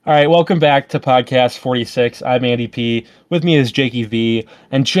All right, welcome back to podcast 46. I'm Andy P. With me is Jakey V.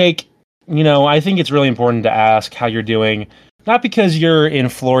 And Jake, I think it's really important to ask how you're doing, not because you're in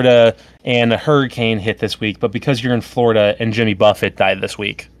Florida and a hurricane hit this week, but because you're in Florida and Jimmy Buffett died this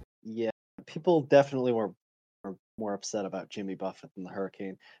week. Yeah, people definitely were more upset about Jimmy Buffett than the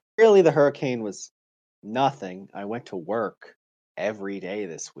hurricane. Really, the hurricane was nothing. I went to work every day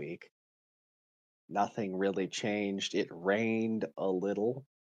this week. Nothing really changed. It rained a little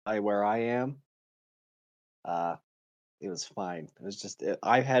by where I am. Uh, it was fine. It was just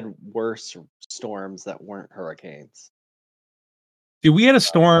I've had worse storms that weren't hurricanes. Dude, we had a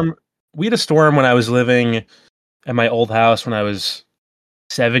storm. We had a storm when I was living at my old house when I was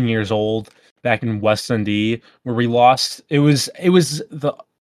 7 years old back in West Dundee, where we lost. It was the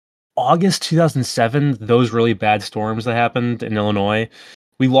August 2007, those really bad storms that happened in Illinois.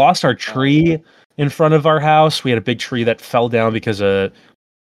 We lost our tree in front of our house. We had a big tree that fell down because a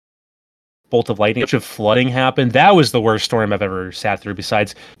bolt of lightning. A bunch of flooding happened. That was the worst storm I've ever sat through,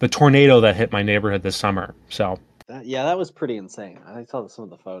 besides the tornado that hit my neighborhood this summer. So, That was pretty insane. I saw some of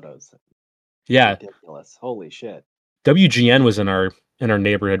the photos. yeah, Ridiculous. Holy shit. WGN was in our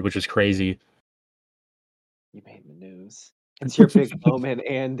neighborhood, which is crazy. You made the news. It's your big moment,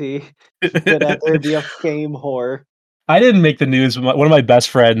 Andy. Good at there be a fame whore. I didn't make the news. One of my best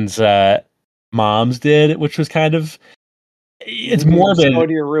friends' moms did, which was kind of. It's You more just than. go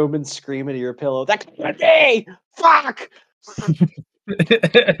to your room and scream into your pillow. That could be me! Fuck!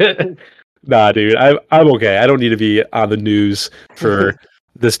 Nah, dude, I'm okay. I don't need to be on the news for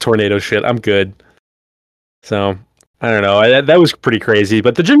this tornado shit. I'm good. So I don't know. That was pretty crazy.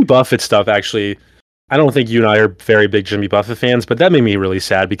 But the Jimmy Buffett stuff, actually, I don't think you and I are very big Jimmy Buffett fans, but that made me really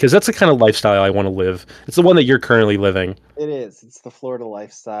sad because that's the kind of lifestyle I want to live. It's the one that you're currently living. It is. It's the Florida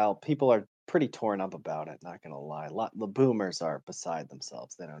lifestyle. People are pretty torn up about it, not gonna lie. The boomers are beside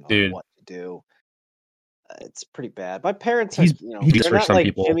themselves. They don't know Dude, what to do. It's pretty bad. My parents are, he's he's they're for not some like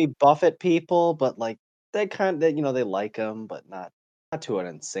people. Jimmy Buffett people, but like they kind of, they like him, but not to an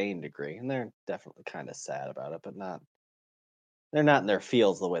insane degree. And they're definitely kind of sad about it, but not they're not in their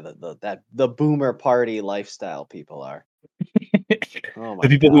feels the way that the boomer party lifestyle people are. Oh The my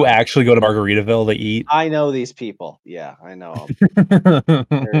people who god. actually go to Margaritaville to eat. I know these people. Yeah, I know 'em.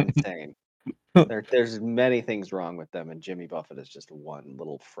 They're insane. There's many things wrong with them, and Jimmy Buffett is just one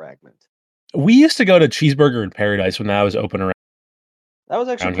little fragment. We used to go to Cheeseburger in Paradise when that was open That was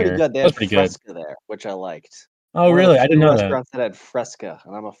actually around pretty here. good. They That was had pretty good. Fresca there, which I liked. Oh, One of the really? I didn't few know that. restaurants that had Fresca,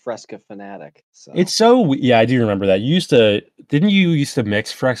 and I'm a Fresca fanatic. It's So, so yeah, I do remember that. Didn't you used to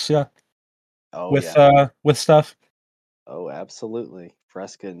mix Fresca oh with yeah, with stuff? oh absolutely,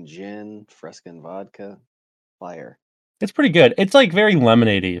 Fresca and gin, Fresca and vodka, fire. It's pretty good. It's like very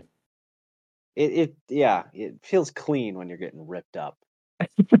lemonade-y. Yeah, it feels clean when you're getting ripped up.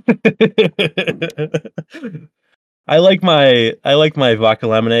 I like my vodka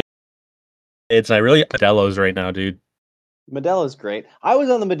lemonade. I really Modelo's right now, dude. Modelo's great. I was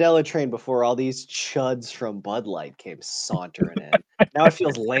on the Modelo train before all these chuds from Bud Light came sauntering in. Now it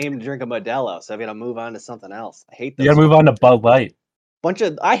feels lame to drink a Modelo, so I've got to move on to something else. I hate You gotta those move on to Bud Light.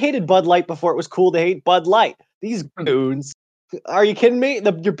 I hated Bud Light before it was cool to hate Bud Light. These goons. Are you kidding me?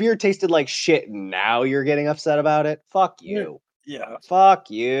 Your beer tasted like shit and now you're getting upset about it? Fuck you. Yeah.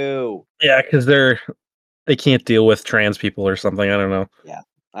 Fuck you. Yeah, because they can't deal with trans people or something. I don't know. Yeah.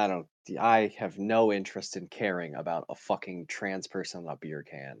 I have no interest in caring about a fucking trans person on a beer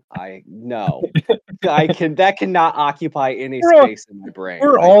can. No. That cannot occupy any We're all, space in my brain.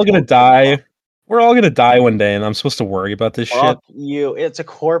 we're I all gonna don't give a fuck. die. We're all gonna die one day, and I'm supposed to worry about this shit. Fuck you. It's a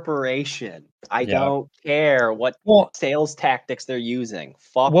corporation. I Yeah. don't care what Well, sales tactics they're using.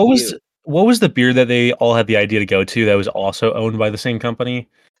 Fuck what was you. what was the beer that they all had the idea to go to that was also owned by the same company?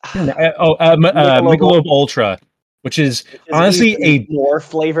 Michelob Michelob Ultra, which is Which is honestly even more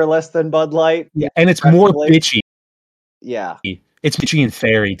flavorless than Bud Light. yeah, and it's Express more flavor. bitchy. Yeah, It's bitchy and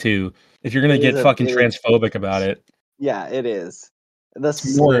fairy too. If you're gonna get fucking it is. transphobic about it, Yeah, it is. The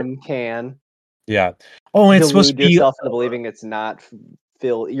it's more slim can. yeah. Oh, and it's supposed to Delude be. yourself into believing it's not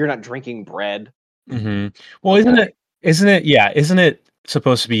you're not drinking bread. Well, Okay. Isn't it? Yeah, isn't it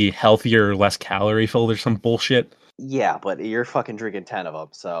supposed to be healthier, less calorie filled, or some bullshit? Yeah, but you're fucking drinking 10 of them,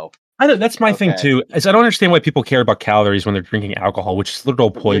 so I don't, that's my thing okay. too. Is I don't understand why people care about calories when they're drinking alcohol, which is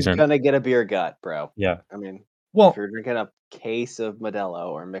literal You're poison. gonna get a beer gut, bro. Yeah. I mean, if Well, you're drinking a case of Modelo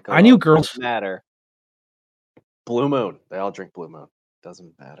or I knew Michelob, girls. doesn't matter. Blue Moon. They all drink Blue Moon.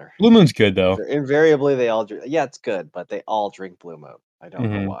 Doesn't matter. Blue Moon's good though. Invariably, they all drink. Yeah, it's good, but they all drink Blue Moon. I don't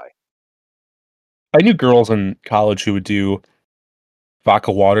know hmm why. I knew girls in college who would do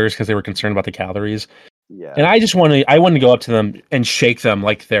vodka waters because they were concerned about the calories. Yeah. And I want to go up to them and shake them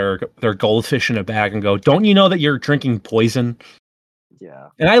like they're goldfish in a bag and go, "Don't you know that you're drinking poison?" Yeah.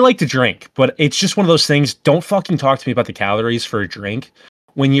 And I like to drink, but it's just one of those things. Don't fucking talk to me about the calories for a drink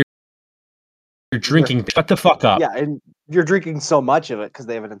when you're drinking. Shut the fuck up. Yeah, and you're drinking so much of it because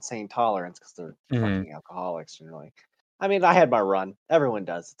they have an insane tolerance because they're Mhm. fucking alcoholics. And you're like, I mean, I had my run. Everyone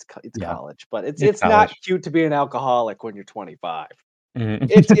does. It's Yeah, college, but it's it's not college. cute to be an alcoholic when you're 25. Mhm.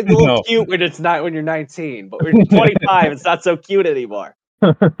 It's a little No. cute when it's not when you're 19, but when you're 25, it's not so cute anymore.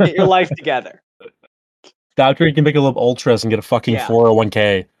 Get your life together. Stop drinking Michelob Ultras and get a fucking Yeah,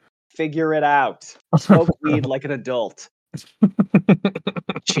 401k. figure it out. Smoke weed like an adult.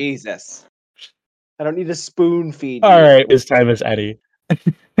 Jesus, I don't need to spoon feed All you. right, it's time as Eddie.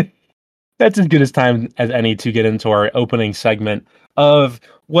 That's as good as time as any to get into our opening segment of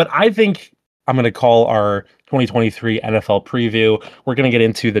what I think I'm going to call our 2023 NFL preview. We're going to get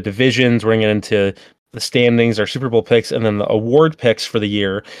into the divisions, we're going to get into the standings, our Super Bowl picks, and then the award picks for the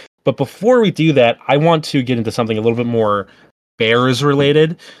year. But before we do that, I want to get into something a little bit more Bears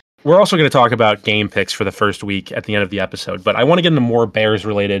related. We're also going to talk about game picks for the first week at the end of the episode, but I want to get into more Bears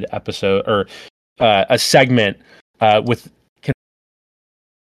related episode or a segment with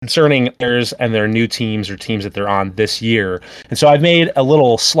concerning theirs and their new teams or teams that they're on this year. And so I've made a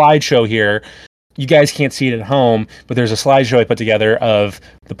little slideshow here. You guys can't see it at home, but there's a slideshow I put together of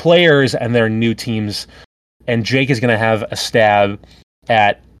the players and their new teams. And Jake is going to have a stab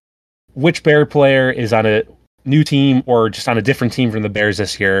at which Bear player is on a new team or just on a different team from the Bears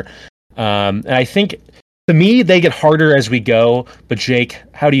this year. And I think, to me, they get harder as we go. But Jake,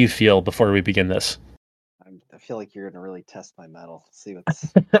 how do you feel before we begin this? I feel like you're gonna really test my mettle. See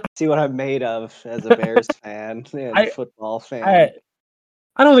what I'm made of as a Bears fan and I, football fan. I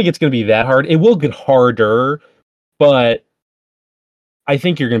I don't think it's going to be that hard. It will get harder, but I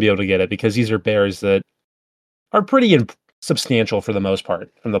think you're going to be able to get it because these are Bears that are pretty substantial for the most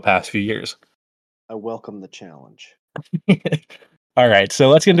part from the past few years. I welcome the challenge. All right, so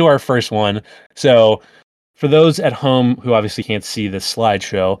let's get into our first one. So, for those at home who obviously can't see this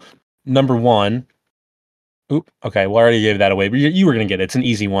slideshow, number one. Oop, okay, well, I already gave that away, but you were going to get it. It's an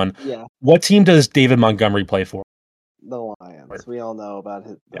easy one. Yeah, What team does David Montgomery play for? the Lions. We all know about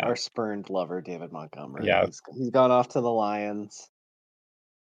Yeah, our spurned lover, David Montgomery. yeah. He's gone off to the Lions.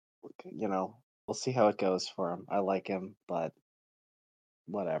 You know, we'll see how it goes for him. I like him, but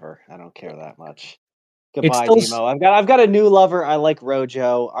whatever. I don't care that much. It's Goodbye, still. Demo. I've got a new lover. I like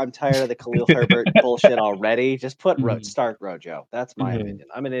Rojo. I'm tired of the Khalil Herbert bullshit already. Just Mhm, start Rojo. That's my mhm. opinion.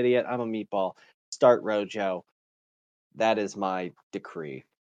 I'm an idiot. I'm a meatball. Start Rojo. That is my decree.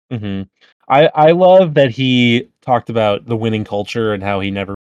 Mhm. I love that he talked about the winning culture and how he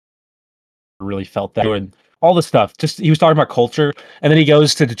never really felt that and all the stuff. Just he was talking about culture, and then he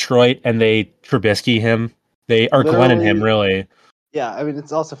goes to Detroit and they Trubisky him. They are Glennon him Literally, really. yeah. I mean,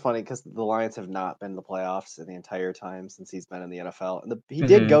 it's also funny because the Lions have not been in the playoffs in the entire time since he's been in the NFL, and he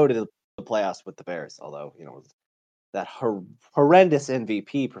did Mhm. go to the playoffs with the Bears, although that horrendous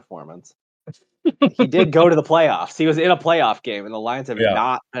MVP performance. He did go to the playoffs. He was in a playoff game, and the Lions have Yeah,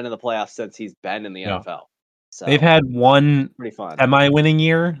 not been in the playoffs since he's been in the yeah. NFL. They've So had one pretty fun. semi-winning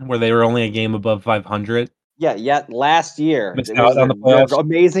year where they were only a game above 500. Yeah, yet last year Missed there out was on the their playoffs.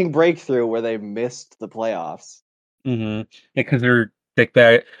 amazing breakthrough where they missed the playoffs. Mhm. Yeah, because their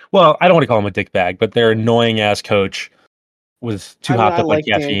dickbag. Well, I don't want to call him a dickbag, but their annoying ass coach was too I mean, hopped I up on like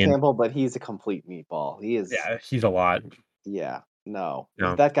Dan caffeine. Campbell, but he's a complete meatball. He is, Yeah, he's a lot. yeah, no,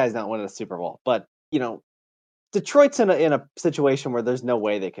 Yeah. that guy's not winning a Super Bowl. But Detroit's in a situation where there's no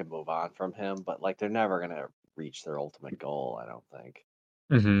way they can move on from him. But like, they're never gonna reach their ultimate goal. I don't think.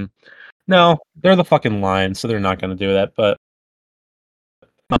 Mhm. But No, they're the fucking Lions, so they're not gonna do that, but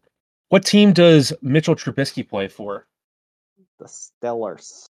what team does Mitchell Trubisky play for? the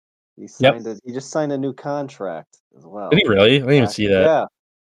Stellars. Yep. He just signed a new contract as Did he well. really? I didn't even see that. Yeah.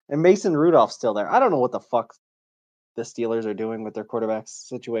 And Mason Rudolph's still there. I don't know what the fuck the Steelers are doing with their quarterback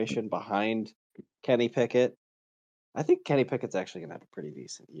situation behind Kenny Pickett. I think Kenny Pickett's actually gonna have a pretty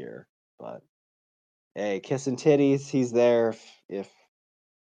decent year, but hey, kissing titties, he's there if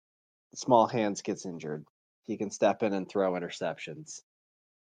small hands gets injured. He can step in and throw interceptions.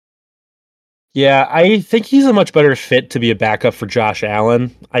 Yeah, I think he's a much better fit to be a backup for Josh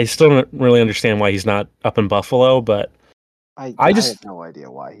Allen. I still don't really understand why he's not up in Buffalo, but I I have just no idea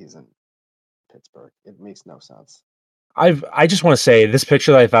why he's in Pittsburgh. It makes no sense. I just want to say this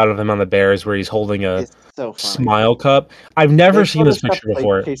picture that I found of him on the Bears where he's holding a It's so funny. smile cup. I've They never seen this photoshopped picture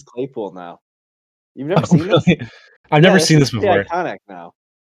before. Chase Claypool now. You've never Oh, seen this? really? I've Yeah, never this seen is this pretty before. iconic now.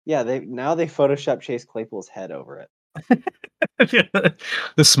 Yeah, they Photoshop Chase Claypool's head over it.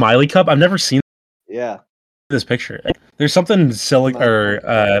 The smiley cup? I've never seen Yeah. This picture. There's something silly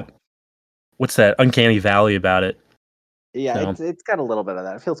or what's that? Uncanny Valley about it. Yeah, So, it's got a little bit of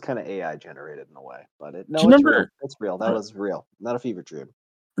that. It feels kind of AI generated in a way, but do you it's real. remember? It's real. That was real, not a fever dream.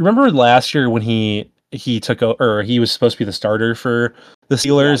 Remember last year when he took or he was supposed to be the starter for the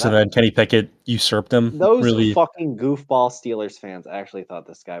Steelers, and then Kenny Pickett usurped him. Those Really, fucking goofball Steelers fans actually thought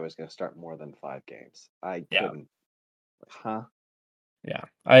this guy was going to start more than 5 games. I yeah, couldn't. Huh? yeah.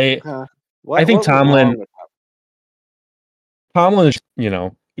 Huh? I think What was wrong Tomlin with Tomlin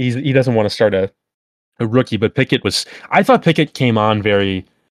is, he doesn't want to start a rookie, but Pickett was. I thought Pickett came on very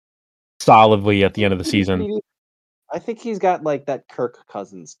solidly at the end of the season. I think he's got like that Kirk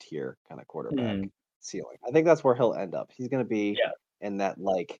Cousins tier kind of quarterback ceiling. I think that's where he'll end up. He's going to be Yeah. in that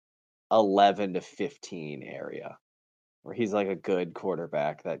like 11 to 15 area where he's like a good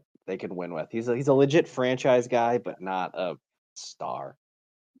quarterback that they can win with. He's a legit franchise guy, but not a star.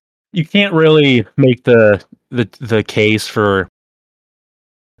 You can't really make the case for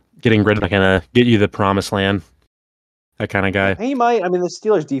getting rid of gonna get you the promised land. That kind of guy. He might. I mean, the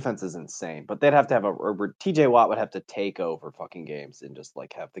Steelers' defense is insane, but they'd have to have TJ Watt would have to take over fucking games and just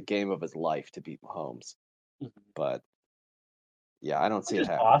like have the game of his life to beat Mahomes. But yeah, I don't see it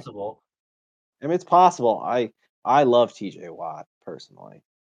happening. Possible. I mean, it's possible. I love TJ Watt personally.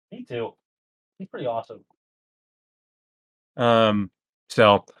 Me too. He's pretty awesome. So,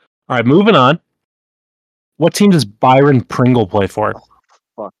 all right, moving on. What team does Byron Pringle play for?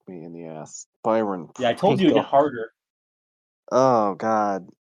 Fuck me in the ass, Byron. Yeah, I told you to get harder. Oh God.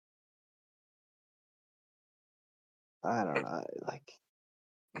 I don't know, like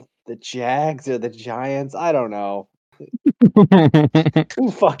the Jags or the Giants. I don't know.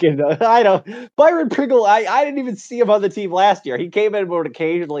 Who fucking knows? I don't. Byron Pringle. I didn't even see him on the team last year. He came in and would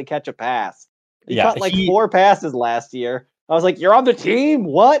occasionally catch a pass. He caught like 4 passes last year. I was like, "You're on the team?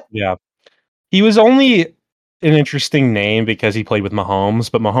 What?" Yeah, he was only an interesting name because he played with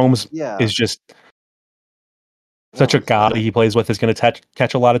Mahomes, but Mahomes is just such a god he plays with is going to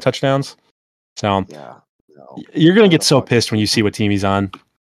catch a lot of touchdowns. So you're going to get so pissed when you see what team he's on.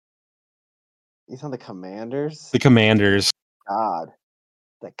 He's on the Commanders. The Commanders. God,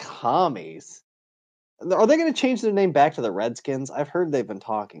 the Commies. Are they going to change their name back to the Redskins? I've heard they've been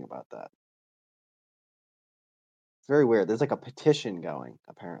talking about that. It's very weird. There's like a petition going,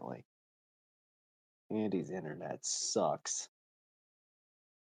 apparently. Andy's internet sucks.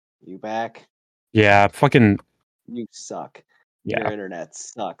 You back? Yeah, fucking. You suck. Yeah. Your internet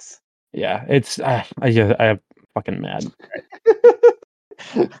sucks. Yeah, it's I am fucking mad.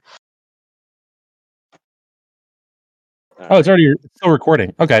 Oh, it's still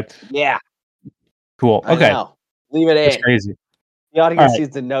recording. Okay. Yeah. Cool. Okay. I know. Leave it in. That's crazy. The audience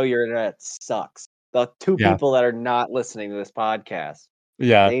needs to know your internet sucks. The 2 Yeah. people that are not listening to this podcast.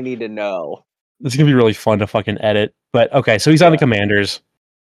 Yeah. They need to know. This is gonna be really fun to fucking edit. But okay, so he's on the Commanders.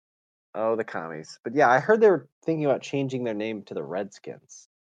 Oh, the Commies. But yeah, I heard they were thinking about changing their name to the Redskins.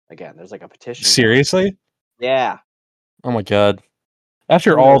 Again, there's like a petition. Seriously? Yeah. Oh my god.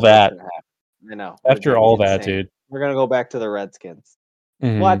 After all that. I know. After all that, dude. We're gonna go back to the Redskins.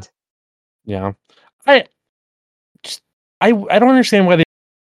 Mm-hmm. What? Yeah. I don't understand why they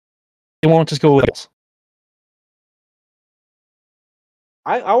won't just go with it.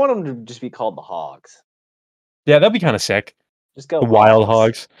 I want them to just be called the Hogs. Yeah, that'd be kind of sick. Just go the Wild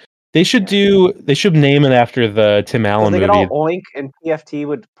Hogs. They should name it after the Tim Allen movie. All oink, and PFT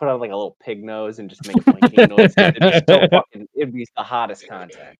would put on like a little pig nose and just make a oinking noise. It'd be the hottest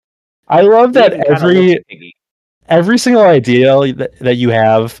content. I love that every single idea that you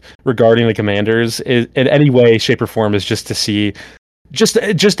have regarding the Commanders is, in any way, shape, or form, is just to see, just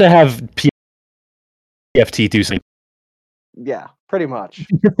to have PFT do something. Yeah, pretty much.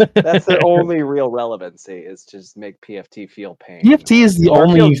 That's their only real relevancy, is just make PFT feel pain. PFT is the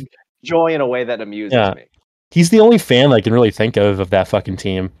only joy in a way that amuses me. He's the only fan I can really think of that fucking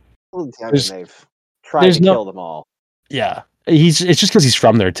team. I mean, they've tried to kill them all. Yeah. It's just because he's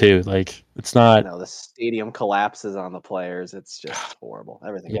from there too. Like, it's not. The stadium collapses on the players. It's just horrible.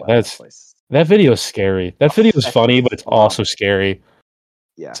 Everything. Yeah, that video is scary. That video is funny, but it's also scary.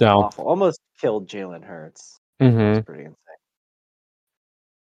 Yeah, awful. Almost killed Jalen Hurts. It's pretty insane.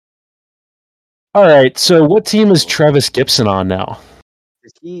 All right, so what team is Travis Gibson on now?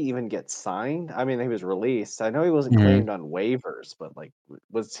 Did he even get signed? I mean, he was released. I know he wasn't claimed on waivers, but like,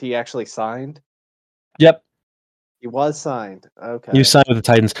 was he actually signed? Yep. He was signed. Okay. He was signed with the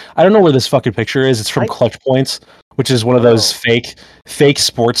Titans. I don't know where this fucking picture is. It's from Clutch Points, which is one of those fake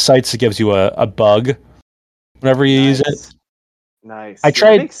sports sites that gives you a bug whenever you use it. Nice. I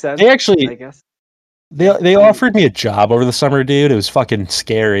tried. Makes sense, they actually, I guess. They offered me a job over the summer, dude. It was fucking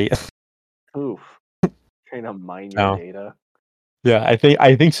scary. Oof. Trying to mine your Oh, data. yeah,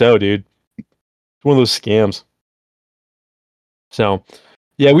 I think so, dude. It's one of those scams. So,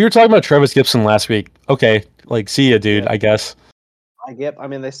 yeah, we were talking about Travis Gibson last week. Okay, like, see ya, dude. Yeah. I guess. I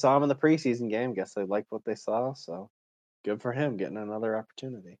mean, they saw him in the preseason game. Guess they liked what they saw. So good for him getting another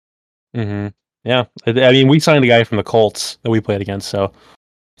opportunity. Mm-hmm. Yeah, I mean, we signed a guy from the Colts that we played against, so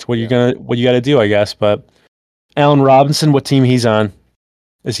it's what Yeah. what you got to do, I guess. But Allen Robinson, what team he's on?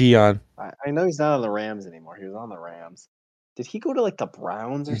 Is he on? I know he's not on the Rams anymore. He was on the Rams. Did he go to like the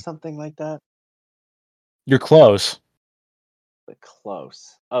Browns or something like that? You're close. But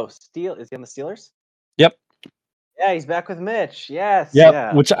close. Oh, Steel is he on the Steelers? Yep. Yeah, he's back with Mitch. Yes, Yep.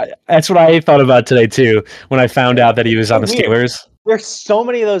 yeah. That's what I thought about today too when I found Yeah. out that he was on the Weird. Steelers. There's so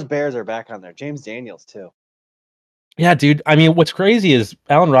many of those Bears are back on there. James Daniels too. Yeah, dude. I mean, what's crazy is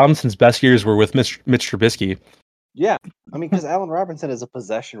Allen Robinson's best years were with Mitch Trubisky. Yeah. I mean, because Allen Robinson is a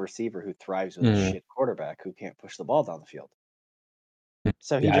possession receiver who thrives with a Mm. shit quarterback who can't push the ball down the field.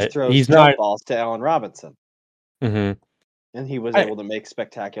 So he Yeah, just throws he's jump not. balls to Allen Robinson. Mm-hmm. And he was I, able to make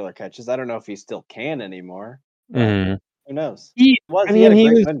spectacular catches. I don't know if he still can anymore, but mm-hmm. who knows? He, I He had mean, a he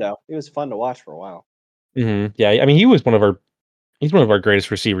great was. window. He was fun to watch for a while. Mm-hmm. Yeah, I mean, he's one of our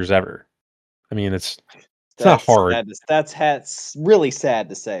greatest receivers ever. I mean, it's not hard. That's really sad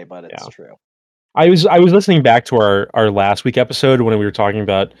to say, but it's Yeah. true. I was listening back to our last week episode when we were talking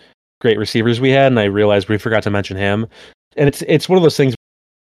about great receivers we had, and I realized we forgot to mention him. And it's one of those things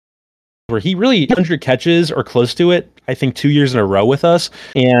where he really 100 catches or close to it, I think 2 years in a row with us,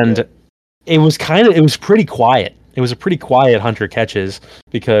 and it was pretty quiet. It was a pretty quiet 100 catches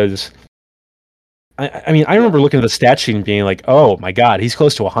because I mean I remember looking at the stat sheet and being like, oh my god, he's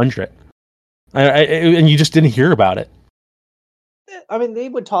close to 100, and you just didn't hear about it. I mean, they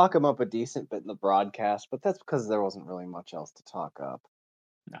would talk him up a decent bit in the broadcast, but that's because there wasn't really much else to talk up.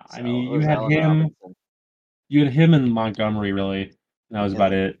 No, So I mean it was Allen Robinson. you had him and Montgomery really. And that was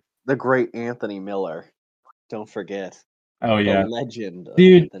about And it. the great Anthony Miller. Don't forget. Oh The yeah, legend of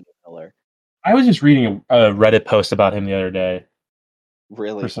dude. Anthony Miller. I was just reading a Reddit post about him the other day.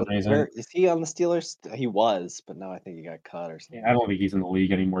 Really? For some reason. Where is he on the Steelers? He was, but now I think he got cut or something. Yeah, I don't think he's in the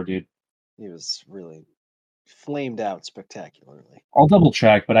league anymore, dude. He was really flamed out spectacularly. I'll double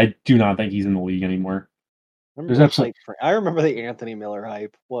check, but I do not think he's in the league anymore. I remember the Anthony Miller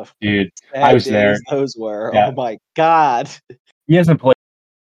hype. What dude, sad I was days there. those were. Yeah. Oh my god. He hasn't played.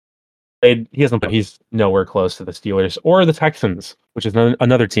 He's nowhere close to the Steelers or the Texans, which is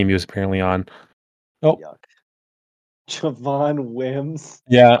another team he was apparently on. Oh, yuck. Javon Wims.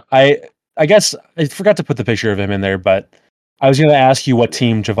 Yeah, I guess I forgot to put the picture of him in there, but I was going to ask you what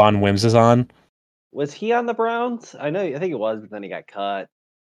team Javon Wims is on. Was he on the Browns? I think he was, but then he got cut.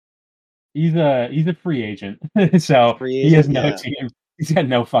 He's a free agent, so he has no team. He's got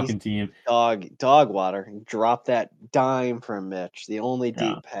no fucking team. Dog water. He dropped that dime from Mitch. The only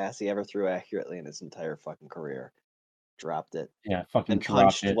deep pass he ever threw accurately in his entire fucking career. Dropped it. Yeah, fucking and dropped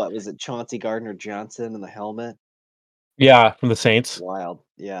punched it. What was it? Chauncey Gardner-Johnson in the helmet. Yeah, from the Saints. Wild.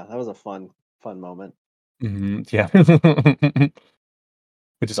 Yeah, that was a fun moment. Mm-hmm. Yeah,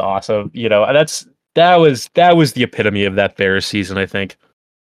 which is awesome. You know, that was the epitome of that Bears season, I think.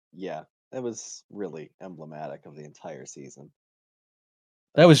 Yeah, that was really emblematic of the entire season.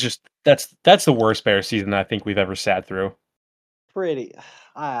 That was just that's the worst Bears season I think we've ever sat through. Pretty.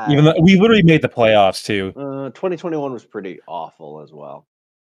 Even though we literally made the playoffs too. 2021 was pretty awful as well.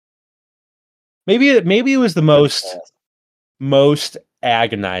 Maybe it was the most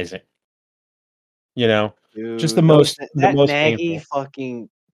agonizing. You know, dude, just the most Nagy painful. fucking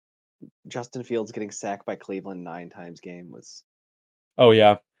Justin Fields getting sacked by Cleveland 9 times game was. Oh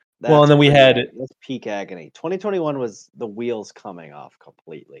yeah. Well, and then we had that's peak agony. 2021 was the wheels coming off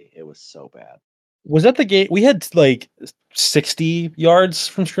completely. It was so bad. Was that the game we had like 60 yards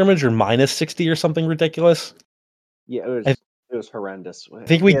from scrimmage or minus 60 or something ridiculous? Yeah, it was horrendous. I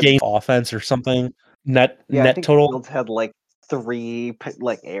think we gained offense or something. Net total. Fields had like 3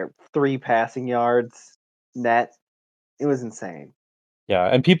 passing yards net. It was insane. Yeah,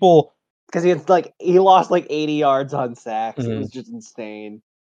 and people because he lost like 80 yards on sacks. Mm-hmm. It was just insane.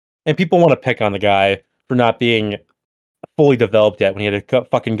 And people want to pick on the guy for not being fully developed yet when he had to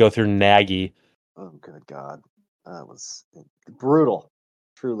fucking go through Nagy. Oh, good God. That was brutal.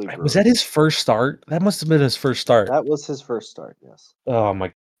 Truly brutal. Was that his first start? That must have been his first start. That was his first start, yes. Oh,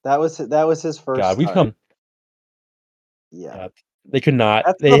 my. That was his first God, we've come. Yeah. They could not.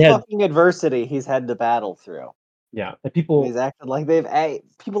 That's the fucking adversity he's had to battle through. Yeah. People. He's acted like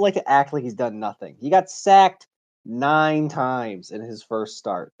people like to act like he's done nothing. He got sacked 9 times in his first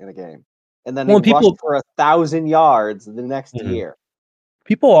start in a game. And then he rushed for 1,000 yards the next year.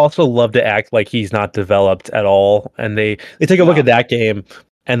 People also love to act like he's not developed at all, and they take a look at No. that game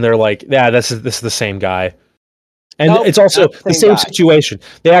and they're like, "Yeah, this is the same guy." And Nope, it's also not the the same same guy. situation.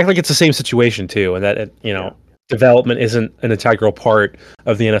 They act like it's the same situation too, and that development isn't an integral part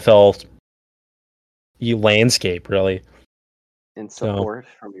of the NFL landscape, really. And support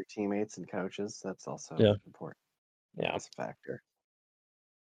from your teammates and coaches, that's also important. Yeah. It's a factor.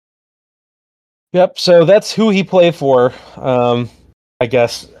 Yep. So that's who he played for. I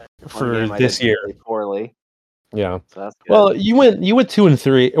guess for this year. Poorly. Yeah. So that's good. Well, you went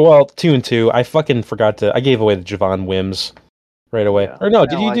 2-3. Well, 2-2. I fucking forgot to. I gave away the Javon Wims right away. Yeah. Or no?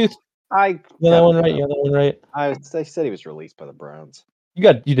 Did you do? I You that one right? You got that one right? I said he was released by the Browns.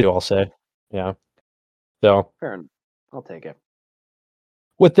 You did all say. Yeah. So fair enough. I'll take it.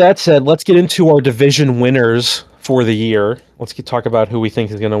 With that said, let's get into our division winners for the year. Let's talk about who we think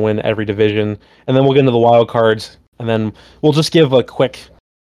is going to win every division, and then we'll get into the wild cards, and then we'll just give a quick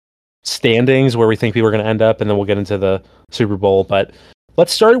standings where we think people are going to end up, and then we'll get into the Super Bowl. But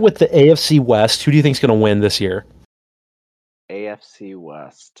let's start with the AFC West. Who do you think is going to win this year? AFC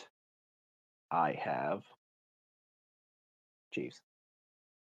West. I have Chiefs.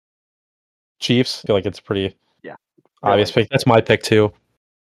 Chiefs? I feel like it's pretty obvious really. pick. That's my pick too.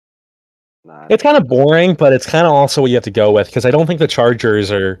 Not It's kind of boring, but it's kind of also what you have to go with because I don't think the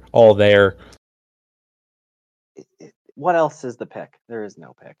Chargers are all there. What else is the pick? There is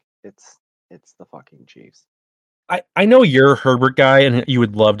no pick. It's the fucking Chiefs. I know you're a Herbert guy and you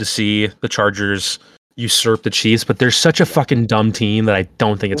would love to see the Chargers usurp the Chiefs, but they're such a fucking dumb team that I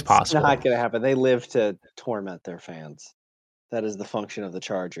don't think it's possible. It's not going to happen. They live to torment their fans. That is the function of the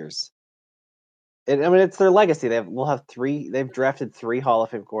Chargers. It's their legacy. They've drafted 3 Hall of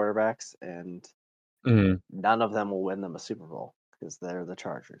Fame quarterbacks, and none of them will win them a Super Bowl because they're the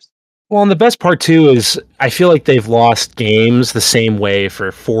Chargers. Well, and the best part too is I feel like they've lost games the same way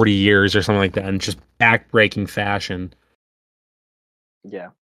for 40 years or something like that in just back-breaking fashion. Yeah.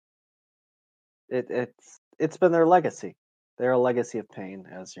 It's been their legacy. They're a legacy of pain,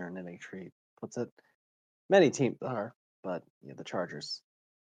 as your inning treat puts it. Many teams are, but the Chargers.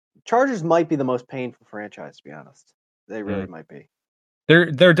 Chargers might be the most painful franchise, to be honest. They really might be.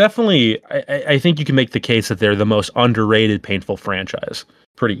 They're definitely. I think you can make the case that they're the most underrated, painful franchise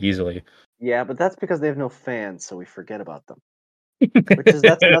pretty easily. Yeah, but that's because they have no fans, so we forget about them.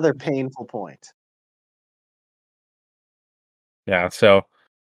 That's another painful point. Yeah, so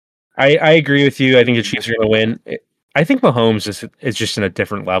I agree with you. I think the Chiefs are going to win. I think Mahomes is just in a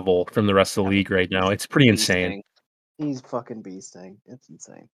different level from the rest of the league right now. It's pretty insane. He's fucking beasting. It's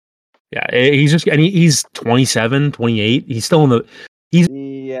insane. Yeah, he's 27, 28. He's still in the. He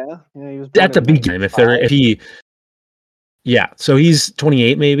was at the big game. So he's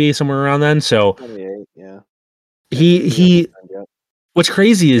 28 maybe somewhere around then. So 28, yeah. He what's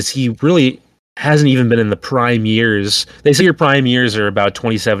crazy is he really hasn't even been in the prime years. They say your prime years are about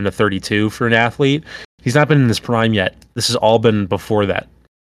 27 to 32 for an athlete. He's not been in his prime yet. This has all been before that.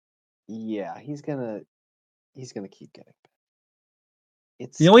 Yeah, he's gonna keep getting better.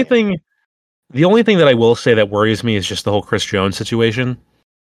 It's the only thing that I will say that worries me is just the whole Chris Jones situation.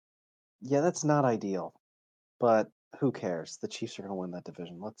 Yeah, that's not ideal. But who cares? The Chiefs are gonna win that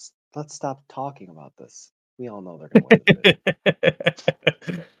division. Let's stop talking about this. We all know they're gonna win the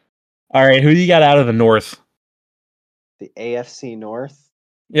division. All right, who do you got out of the North? The AFC North?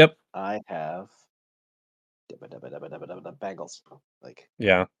 Yep. I have the Bengals.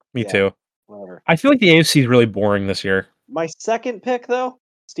 Yeah, me too. Whatever. I feel like the AFC is really boring this year. My second pick, though,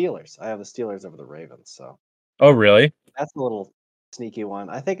 Steelers. I have the Steelers over the Ravens. So. Oh, really? That's a little sneaky one.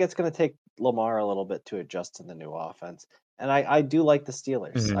 I think it's going to take Lamar a little bit to adjust to the new offense, and I do like the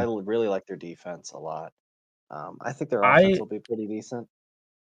Steelers. Mm-hmm. I really like their defense a lot. I think their offense will be pretty decent.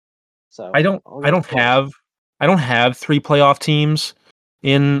 So I don't have 3 playoff teams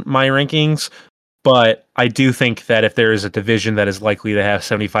in my rankings, but I do think that if there is a division that is likely to have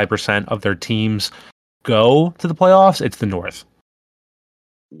 75% of their teams go to the playoffs, it's the North.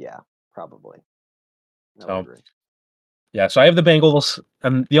 Yeah, probably. Yeah, so I have the Bengals,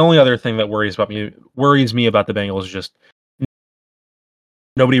 and the only other thing that worries me about the Bengals is just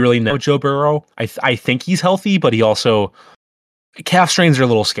nobody really knows Joe Burrow. I think he's healthy, but he also calf strains are a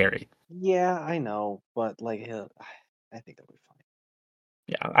little scary. Yeah, I know, but I think they'll be fine.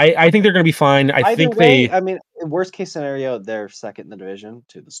 Yeah, I think they're going to be fine. In worst case scenario, they're second in the division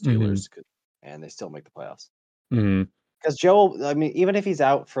to the Steelers, and they still make the playoffs. Because Joe, even if he's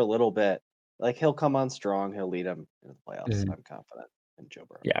out for a little bit, he'll come on strong. He'll lead them into the playoffs. I'm confident in Joe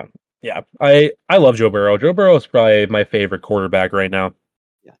Burrow. Yeah. I love Joe Burrow. Joe Burrow is probably my favorite quarterback right now.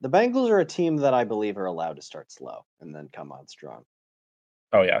 Yeah, the Bengals are a team that I believe are allowed to start slow and then come on strong.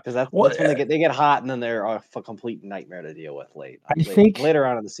 Oh yeah. because that's Well, that's when they get hot and then they're a complete nightmare to deal with I think later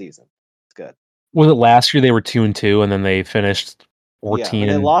on in the season. It's good. was it last year they were 2-2, and then they finished Yeah, 14 but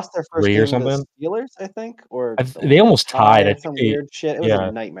they and lost their first 3 or game to the something. Steelers, I think, or They almost tie tied. I or think some they, weird shit. It was a yeah,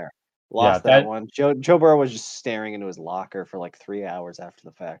 nightmare. yeah. Lost that one. Joe Burrow was just staring into his locker for like 3 hours after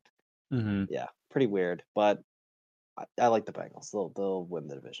the fact. Mhm. Yeah, pretty weird. But I like the Bengals. They'll win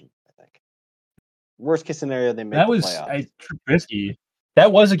the division, I think. Worst case scenario, they make That the was playoffs. Trubisky.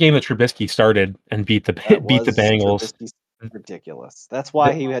 That was a game that Trubisky started and beat the That beat the was Bengals. Trubisky's ridiculous. That's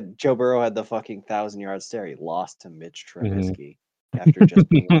why Joe Burrow had the fucking 1,000-yard stare. He lost to Mitch Mhm. Trubisky after just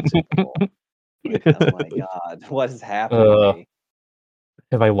being in the Super Bowl. Like, oh my god, what has happened to Uh, me?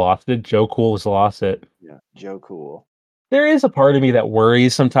 have I lost it? Joe Cool has lost it. Yeah, Joe Cool. There is a part of me that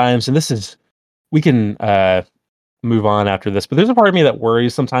worries sometimes, and this is we can move on after this, but there's a part of me that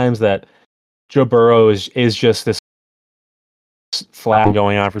worries sometimes that Joe Burrow is just this flat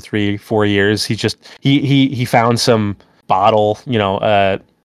going on for 3-4 years. He found some bottle,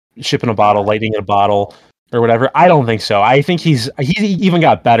 ship in a bottle, lightning in a bottle, or whatever. I don't think so. I think he even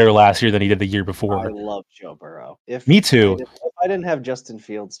got better last year than he did the year I before. love Joe Burrow. Me too, If I didn't have Justin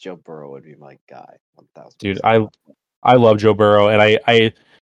Fields, Joe Burrow would be my guy, dude. 1,000%. I love Joe Burrow, and I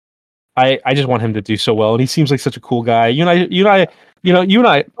just want him to do so well. And he seems like such a cool guy. You and I. I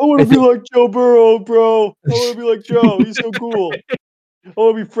want to be like Joe Burrow, bro. I want to be like Joe. He's so cool. I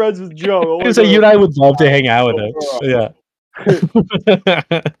want to be friends with Joe. So you and I would love to hang out with him.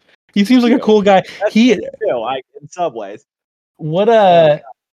 Yeah. He seems like a cool guy. That's He me too, in some ways. what my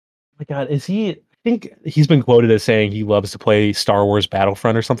God, is he? I think he's been quoted as saying he loves to play Star Wars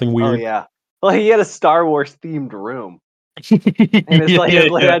Battlefront or something Oh weird. yeah. Well, he had a Star Wars themed room, and it's like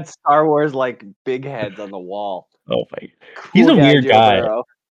it had Star Wars like big heads on the wall. Oh my, Cool he's a weird Joe guy. Burrow.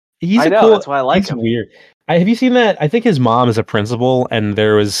 He's I know, cool. that's why I like He's him. weird. Have you seen that? I think his mom is a principal, and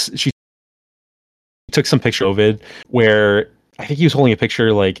she took some picture of it where I think he was holding a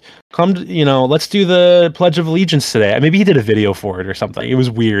picture like, "Come, let's do the Pledge of Allegiance today." Maybe he did a video for it or something. It was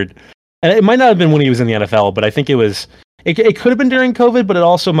weird, and it might not have been when he was in the NFL, but I think it was. It could have been during COVID, but it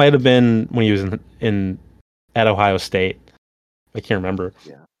also might have been when he was in at Ohio State. I can't remember.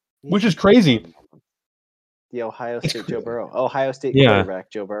 Yeah. Which is crazy. The Ohio State Joe Burrow. Ohio State Yeah.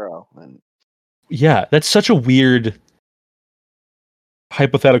 quarterback Joe Burrow. And yeah, that's such a weird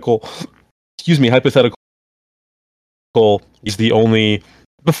hypothetical. Excuse me, hypothetical. He's the only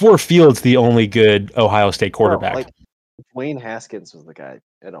before Fields, the only good Ohio State quarterback. Bro, like Dwayne Haskins was the guy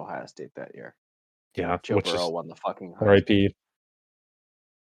at Ohio State that year. Yeah, Joe Burrow won the fucking R.I.P.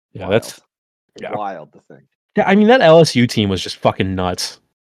 Yeah, wild. that's wild to think. Yeah, I mean that LSU team was just fucking nuts.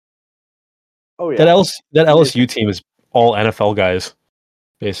 Oh yeah, that LSU team is all NFL guys,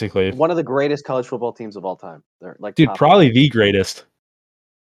 basically. One of the greatest college football teams of all time. They're like, dude, probably the greatest.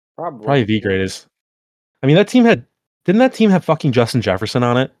 Probably the greatest. I mean, didn't that team have fucking Justin Jefferson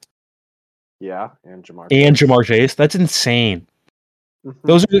on it? Yeah, and Ja'Marr Chase. That's insane.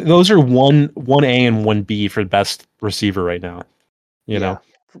 Those are one A and one B for the best receiver right now. You know,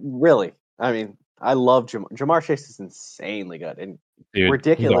 really. I mean, I love Ja'Marr Chase is insanely good and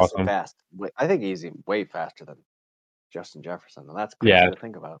ridiculously fast. I think he's way faster than Justin Jefferson, and that's crazy to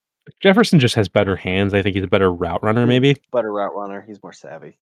think about. Jefferson just has better hands. I think he's a better route runner, maybe. Better route runner. He's more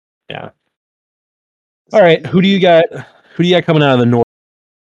savvy. Yeah. All right, who do you got? Who do you got coming out of the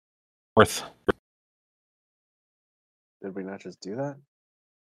north? Did we not just do that?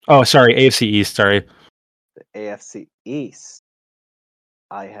 Oh, sorry, AFC East. Sorry. The AFC East.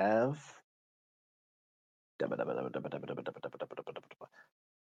 I have. I'm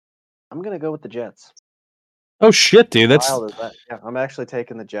gonna go with the Jets. Oh shit, dude! That's yeah. I'm actually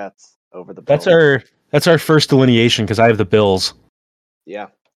taking the Jets over the Bills. That's our first delineation because I have the Bills. Yeah,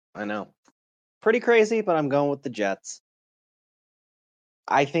 I know. Pretty crazy, but I'm going with the Jets.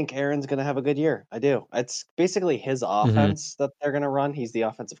 I think Aaron's going to have a good year. I do. It's basically his offense that they're going to run. He's the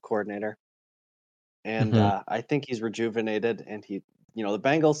offensive coordinator. And I think he's rejuvenated. And the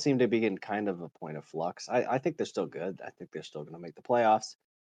Bengals seem to be in kind of a point of flux. I think they're still good. I think they're still going to make the playoffs.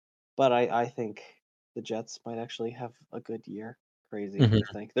 But I think the Jets might actually have a good year. Crazy to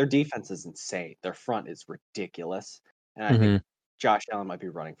think. Their defense is insane. Their front is ridiculous. And I think Josh Allen might be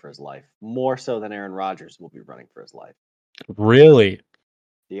running for his life. More so than Aaron Rodgers will be running for his life. Really?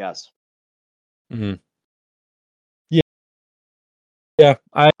 Yes. Yeah. Yeah.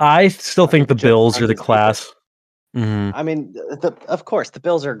 I still think the Bills are the class. I mean, of course, the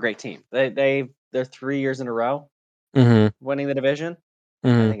Bills are a great team. They're 3 years in a row winning the division. I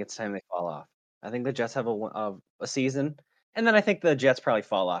think it's time they fall off. I think the Jets have a season, and then I think the Jets probably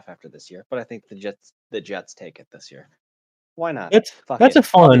fall off after this year. But I think the Jets take it this year. Why not? Fuck That's it.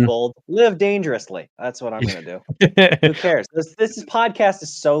 a I'll be fun. bold. Live dangerously. That's what I'm gonna do. Who cares? This podcast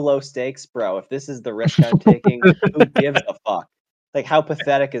is so low stakes, bro. If this is the risk I'm taking, who gives a fuck? Like, how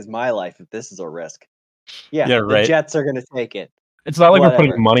pathetic is my life if this is a risk? Yeah, Yeah, the right. Jets are gonna take it. It's not like we're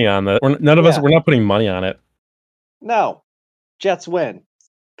putting Whatever. money on that. None of us. Yeah. We're not putting money on it. No. Jets win.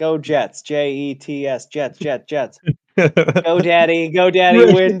 Go Jets. Jets. Jets. Go daddy.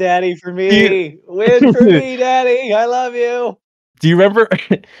 Win daddy for Do me. Win for me, daddy. I love you. you remember?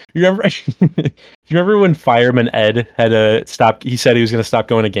 You remember? You remember when Fireman Ed had to stop? He said he was going to stop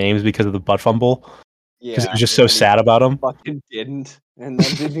going to games because of the butt fumble because he Yeah, was just and so then he sad about him. fucking didn't. And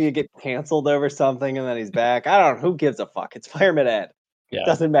then didn't he get canceled over something and then he's back? I don't know. Who gives a fuck? It's Fireman Ed. Yeah,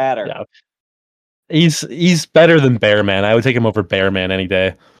 Doesn't matter. yeah. He's better than Bearman. I would take him over Bearman any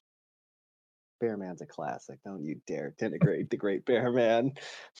day. Bearman's a classic. Don't you dare denigrate the great Bearman.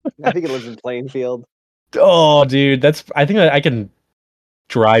 I think it lives in Plainfield. Oh, dude, I think I can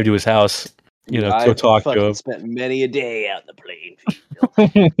drive to his house. Go I've talk to fucking him. spent many a day out in the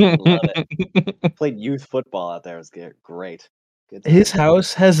Plainfield. Love it. Played youth football out there. It was great. Good His times.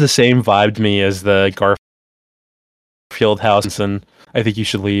 house has the same vibe to me as the Garfield house, and I think you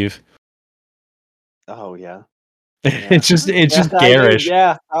should leave. Oh yeah. It's just I do, garish.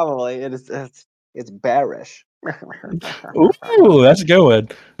 yeah, probably. It's bearish. Ooh, that's a good one.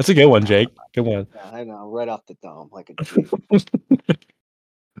 That's a good one, Jake. Good one. Yeah, I know, right off the dome, like a G.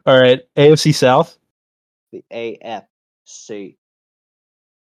 All right, AFC South. The AFC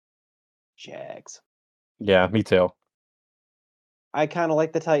Jags. Yeah, me too. I kind of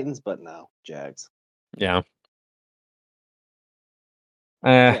like the Titans, but no, Jags. Yeah.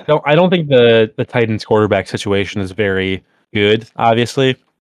 Yeah. I don't think the Titans quarterback situation is very good, obviously.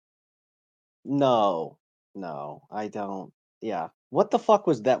 No, I don't. Yeah. What the fuck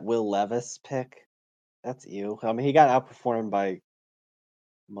was that Will Levis pick? That's you. I mean, he got outperformed by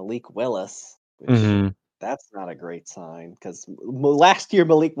Malik Willis, which Hmm. that's not a great sign because last year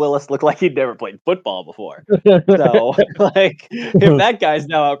Malik Willis looked like he'd never played football before. So, like, if that guy's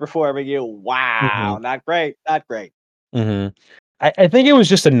now outperforming you, wow, not great, not great. Hmm. I think it was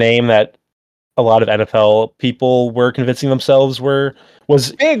just a name that a lot of NFL people were convincing themselves was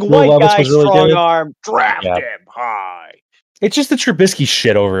Big Will white Levis guy, was really strong good. arm, draft Yeah. him high. It's just the Trubisky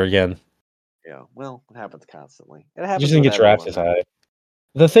shit over again. Yeah, well, it happens constantly. It He happens just didn't with get drafted everyone. as high.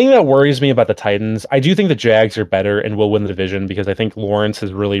 The thing that worries me about the Titans, I do think the Jags are better and will win the division because I think Lawrence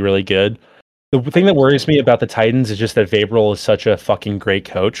is really, really good. The thing that worries me about the Titans is just that Vrabel is such a fucking great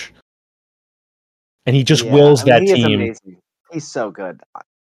coach. And he just Yeah, wills I mean, that he is team. amazing. He's so good.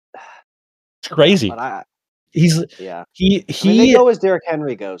 It's Yeah, crazy. but He's yeah. he I mean, they he go as Derrick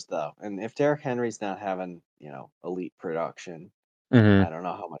Henry goes, though, and if Derrick Henry's not having, elite production, Mhm. I don't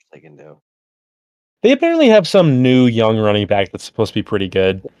know how much they can do. They apparently have some new young running back that's supposed to be pretty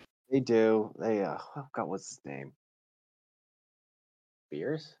good. They do. They oh God, what's his name?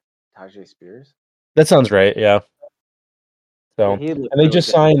 Spears? Tajay Spears? That sounds right, yeah. Yeah, So, he looked and they really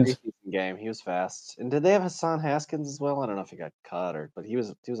just good in the signed preseason game. He was fast. And did they have Hassan Haskins as well? I don't know if he got cut but he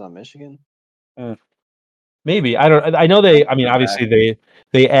was on Michigan. mm, maybe. I know I mean, They're back. obviously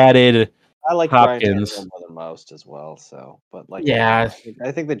they added I like Brian Hopkins. Tannehill more than most as well. So, but like I said, Yeah.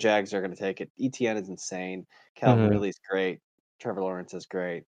 I think the Jags are going to take it. ETN is insane. Calvin Mhm. Ridley's great. Trevor Lawrence is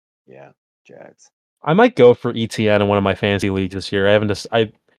great. Yeah, Jags. I might go for ETN in one of my fantasy leagues this year. I haven't just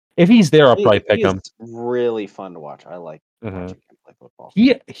I if he's there, I'll probably He pick is him. really fun to watch. I like Mhm. watching him play football.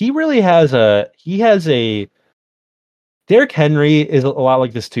 He really has a Derrick Henry is a lot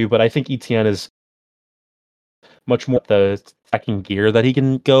like this too, but I think ETN is much more the second gear that he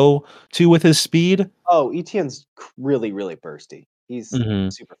can go to with his speed. Oh, ETN's really, really bursty. He's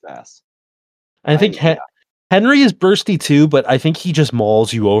Mhm. super fast. I think Yeah. Henry is bursty too, but I think he just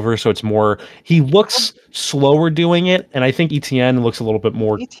mauls you over, so it's more he looks slower doing it, and I think ETN looks a little bit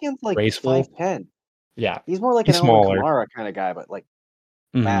more ETN's like graceful. 5'10". Yeah, He's more like an he's Alvin smaller. Kamara kind of guy, but like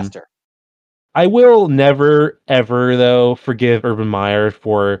Mhm. faster. I will never, ever, though, forgive Urban Meyer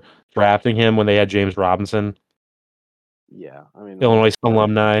for drafting him when they had James Robinson, Yeah, I mean, Illinois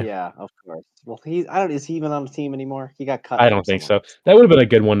alumni. yeah, of course. Well, is he even on the team anymore? He got cut I from don't think somewhere. so. That would have been a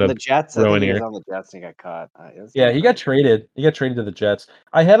good one On to the Jets, I throw think in he was here. on the Jets and he got cut. It's Yeah, not he got great. traded. He got traded to the Jets.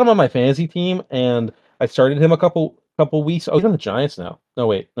 I had him on my fantasy team, and I started him a couple weeks. Oh, he's on the Giants now. No,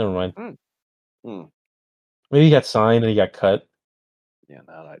 wait, never mind. Mm, mm. Maybe he got signed and he got cut. Yeah,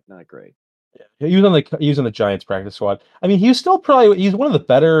 not great. Yeah, he was on the Giants practice squad. I mean, he's one of the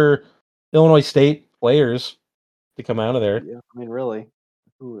better Illinois State players to come out of there. Yeah, I mean, really.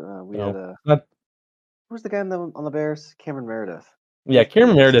 Who we had So not who's the guy on the Bears? Cameron Meredith. He yeah, was pretty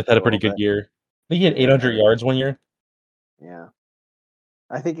Cameron decent Meredith had for a a little pretty good bit. year. I think he had Cameron 800 Meredith. yards one year. Yeah.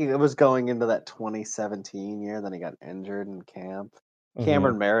 I think it was going into that 2017 year. Then he got injured in camp.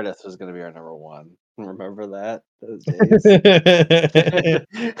 Cameron Meredith was going to be our number one. Remember that? Those days?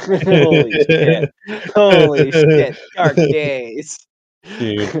 Holy shit. Holy shit. Dark days.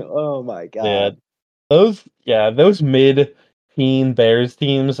 Dude, Oh my yeah. god. Those mid-teen Bears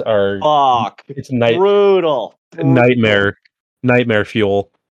teams are Fuck. it's Brutal. nightmare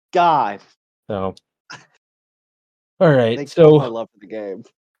fuel. God. So, all right. They killed my So, love for the game.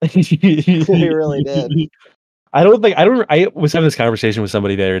 I They really did. I was having this conversation with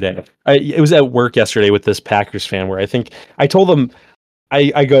somebody the other day. It was at work yesterday with this Packers fan where I think I told them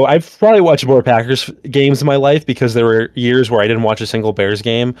I've probably watched more Packers games in my life because there were years where I didn't watch a single Bears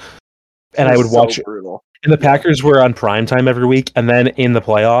game, and It I was would so watch. brutal. And the Yeah. Packers were on prime time every week, and then in the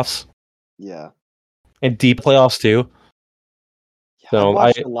playoffs, Yeah. and deep playoffs too. I've So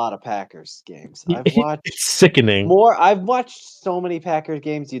watched a lot of Packers games. I've watched it's sickening. I've watched so many Packers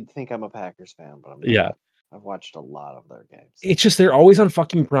games. You'd think I'm a Packers fan, but I'm Yeah, not. I've watched a lot of their games. it's just they're always on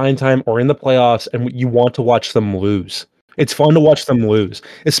fucking prime time or in the playoffs, and you want to watch them lose. It's fun to watch them lose,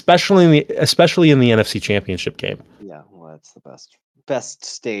 especially in the NFC Championship game. Yeah, well, that's the best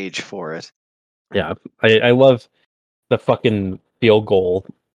stage for it. Yeah, I love the fucking field goal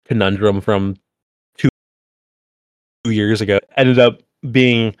conundrum from 2 years ago. Ended up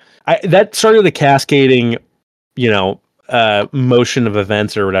being that started a cascading, motion of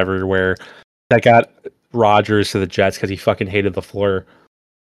events or whatever, where that got Rodgers to the Jets because he fucking hated the floor.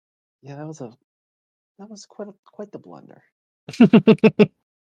 Yeah, that was quite the blunder. That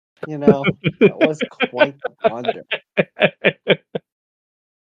was quite the blunder.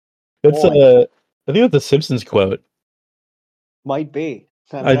 That's Boy. I think that's a Simpsons quote. Might be.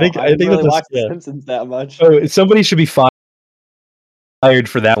 I don't I know. think I I didn't think really that's watch The Simpsons that much. Oh, somebody should be fired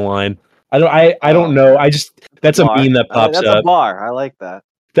for that line. I don't know. I just that's a Bar. meme that pops That's up. a bar. I like that.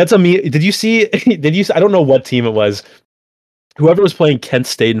 That's a meme. Did you see? I don't know what team it was. Whoever was playing Kent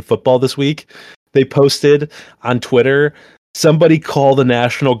State in football this week, they posted on Twitter. Somebody call the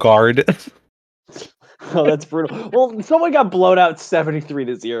National Guard. Oh, that's brutal. Well, someone got blown out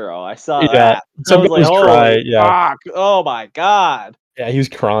 73-0. I saw Yeah, that. I some was guy like, was holy crying. Yeah, fuck. Oh my god. yeah, he was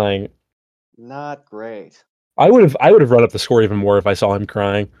crying. Not great. I would have run up the score even more if I saw him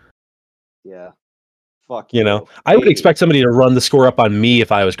crying. Yeah. Fuck You know, you. I would Baby. expect somebody to run the score up on me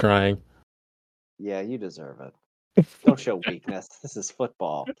if I was crying. Yeah, you deserve it. Don't show weakness. This is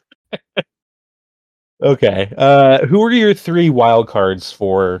football. Okay. Who are your three wild cards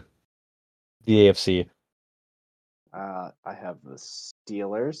for the AFC? I have the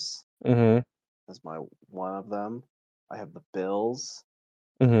Steelers Mm-hmm. as my one of them. I have the Bills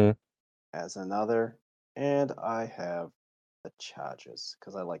Mm-hmm. as another, and I have the Chargers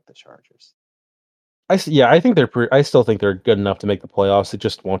because I like the Chargers. I think I still think they're good enough to make the playoffs. They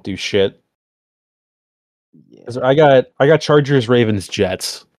just won't do shit. Yeah. 'Cause I got Chargers, Ravens,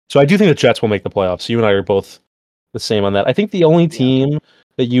 Jets. So I do think the Jets will make the playoffs. You and I are both the same on that. I think the only team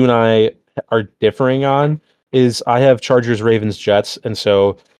that you and I are differing on is I have Chargers, Ravens, Jets, and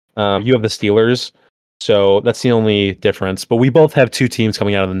so you have the Steelers. So that's the only difference. But we both have two teams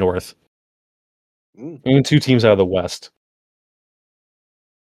coming out of the North and two teams out of the West.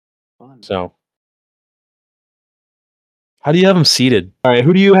 Fun. So how do you have them seated? All right,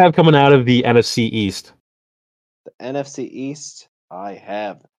 who do you have coming out of the NFC East? The NFC East, I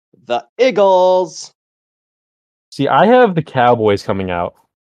have the Eagles. See, I have the Cowboys coming out.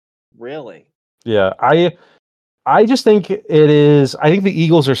 Really? Yeah, I just think it is. I think the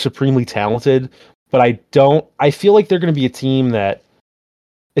Eagles are supremely talented, but I feel like they're going to be a team that,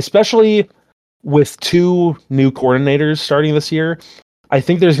 especially with two new coordinators starting this year, I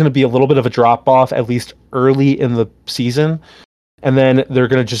think there's going to be a little bit of a drop off at least early in the season, and then they're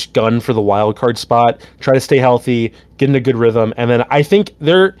going to just gun for the wild card spot, try to stay healthy, get in a good rhythm, and then I think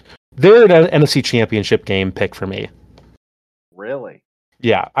they're an NFC Championship game pick for me. Really?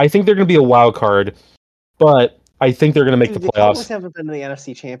 Yeah, I think they're going to be a wild card, but I think they're going to make the The Cowboys playoffs. haven't been to the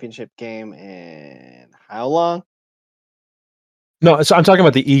NFC Championship game in how long? No, so I'm talking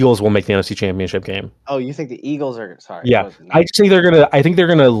about the Eagles will make the NFC Championship game. Oh, you think the Eagles are sorry? Yeah, I just think they're gonna. I think they're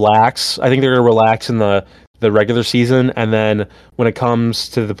gonna lax. I think they're gonna relax in the regular season, and then when it comes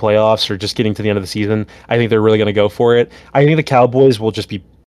to the playoffs or just getting to the end of the season, I think they're really gonna go for it. I think the Cowboys will just be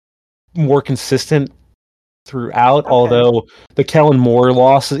more consistent throughout. Okay. Although the Kellen Moore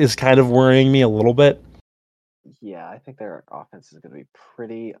loss is kind of worrying me a little bit. Yeah, I think their offense is going to be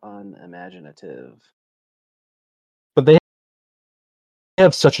pretty unimaginative. But they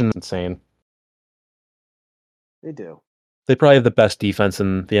have such an insane. They do. They probably have the best defense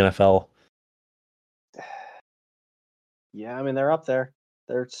in the NFL. Yeah, I mean they're up there.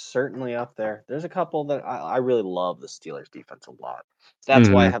 They're certainly up there. There's a couple that I really love the Steelers defense a lot. That's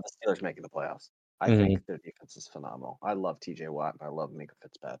why I Mhm, have the Steelers making the playoffs. I think mhm. their defense is phenomenal. I love TJ Watt and I love Minka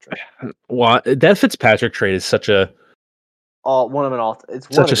Fitzpatrick. Well, that Fitzpatrick trade is such a It's one of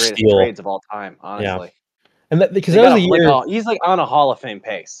such the a greatest steal. trades of all time, Yeah, honestly. and that because They that was got a him like year. he's like on a Hall of Fame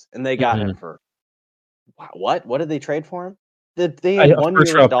pace, and they got him Mhm. for what? What did they trade for him? They had A 1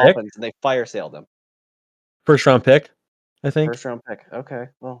 first year with the round pick, Dolphins and they fire sailed him. first round pick, I think. First round pick. Okay,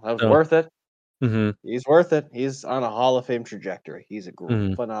 well that was So, worth it. mhm, He's worth it. He's on a Hall of Fame trajectory. He's a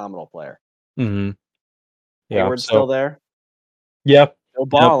mhm, phenomenal player. mhm. Yeah. Hayward's So, still there. yep, Still yep,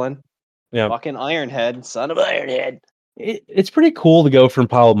 balling. yep. Fucking Ironhead, son of Ironhead. It's pretty cool to go from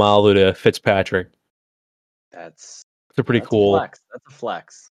Palomalu to Fitzpatrick. That's It's pretty that's a cool. flex. That's a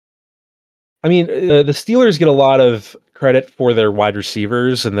flex. I mean, the Steelers get a lot of credit for their wide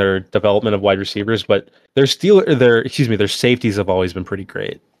receivers and their development of wide receivers, but their safeties have always been pretty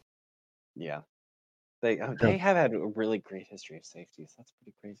great. Yeah. Yeah. They have had a really great history of safeties. That's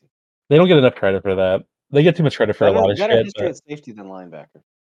pretty crazy. They don't get enough credit for that. They get too much credit for a Better lot of better shit, history but at safety than linebacker.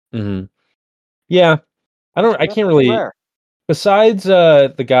 mhm. Yeah, I That's can't pretty really rare. besides,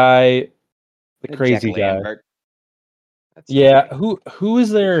 the Jack crazy guy. Lambert. That's Yeah, easy. who is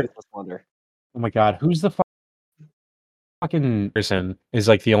The there? toothless wonder. Oh my god, who's the fucking person is,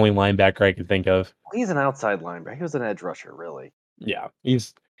 like, the only linebacker I can think of. He's an outside linebacker. He was an edge rusher, really. Yeah,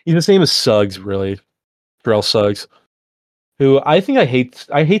 he's the same as Suggs, really, Terrell Suggs, who I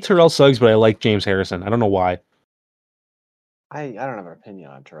hate Terrell Suggs, but I like James Harrison. I don't know why. I don't have an opinion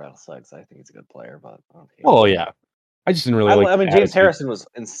on Terrell Suggs. I think he's a good player, but I don't hate Oh, him. yeah. I just didn't really like I the mean, James attitude. Harrison was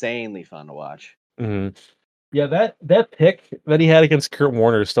insanely fun to watch. Mhm. Yeah, that pick that he had against Kurt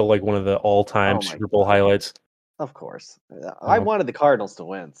Warner is still, like, one of the all-time Oh my Super Bowl god. highlights. Of course. I Uh, wanted the Cardinals to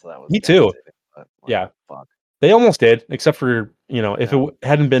win, so that was Me too. devastating. But like, Yeah. fuck. They almost did, except for, if it No.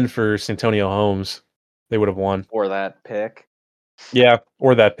 hadn't been for Santonio Holmes, they would have won. Or that pick. Yeah,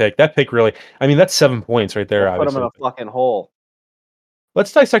 or that pick. That pick really, I mean, that's 7 points right there, We'll put him in obviously. a fucking hole.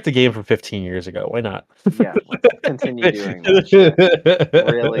 Let's dissect the game from 15 years ago. Why not? Yeah, let's continue doing that shit.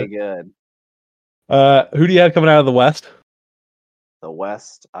 Really good. Who do you have coming out of the West? The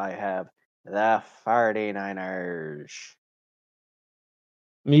West, I have the 49ers.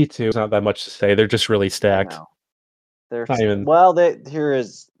 Me too. There's not that much to say. They're just really I stacked. know. There's Not even. well, there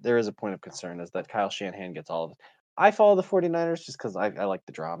is a point of concern is that Kyle Shanahan gets all of it. I follow the 49ers just because I like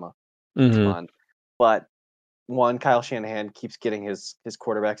the drama. It's Mhm, fun. But one, Kyle Shanahan keeps getting his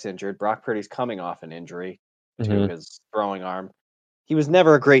quarterbacks injured. Brock Purdy's coming off an injury to mhm, his throwing arm. He was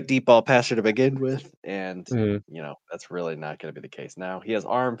never a great deep ball passer to begin with, and mhm, that's really not going to be the case now. He has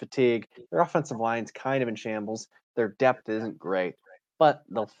arm fatigue. Their offensive line's kind of in shambles. Their depth isn't great, but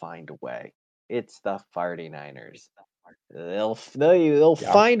they'll find a way. It's the 49ers. They'll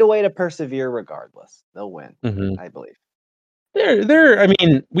yeah, find a way to persevere regardless. They'll win, mhm. I believe. I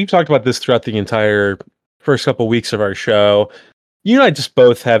mean, we've talked about this throughout the entire first couple weeks of our show. You and I just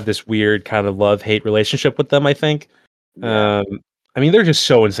both have this weird kind of love-hate relationship with them, I think. Yeah, Um, I mean, they're just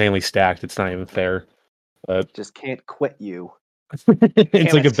so insanely stacked, it's not even fair. But just can't quit you. it's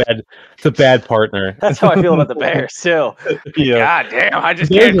Damn like it. it's a bad partner. That's how I feel about the Bears too. Yeah. God damn, I The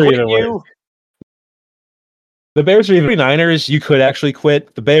just Bears can't are quit even worse. you. The Bears are even Niners, you could actually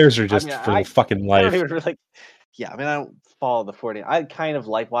quit. The Bears are I just mean, for the fucking I don't life. even really. Yeah, I mean, I don't follow the 40. I kind of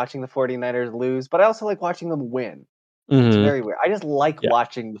like watching the 49ers lose, but I also like watching them win. It's Mhm. very weird. I just like Yeah.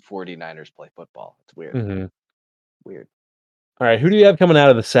 watching the 49ers play football. It's weird. Mhm. Weird. Alright, who do you have coming out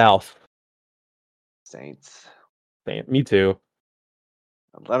of the South? Saints. Damn, me too.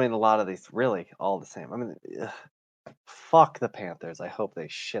 I mean, a lot of these really all the same. I mean, fuck the Panthers. I hope they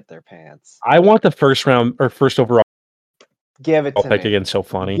shit their pants. I want the first round or first overall Give it to pick me. again, so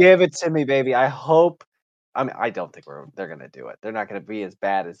funny. Give it to me, baby. I hope. I mean, I don't think they're gonna do it. They're not gonna be as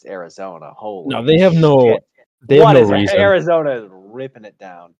bad as Arizona. Holy No, they have no shit. they have What no is reason. Arizona is ripping it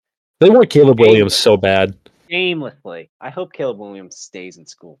down They want Caleb Williams so bad. shamelessly. I hope Caleb Williams stays in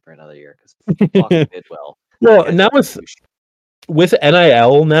school for another year because fuck did well. Well, Guy's now a douche. with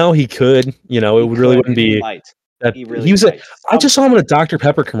NIL now he could, it He really could, wouldn't he be might. that He really he was might. I just saw him in a Dr.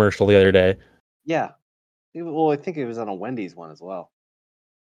 Pepper commercial the other day. Yeah. Well, I think he was on a Wendy's one as well.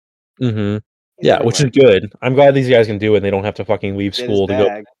 Mhm. He's Yeah, which is everywhere. good. I'm glad these guys can do it and they don't have to fucking leave Get his school to go.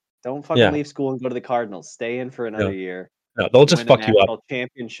 bag. Don't fucking Yeah. leave school and go to the Cardinals. Stay in for another No. year. No, they'll just Win a fuck you up. national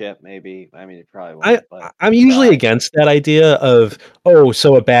championship, maybe. I mean, it probably won't, but I'm usually try. against that idea of, "Oh,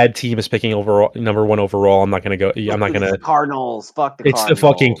 so a bad team is picking overall number 1 overall. I'm not gonna go I'm not It's gonna." the Cardinals. Fuck the It's the Cardinals.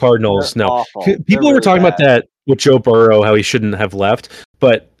 fucking They're Cardinals. No. awful. They're People were really talking about bad. that with Joe Burrow, how he shouldn't have left,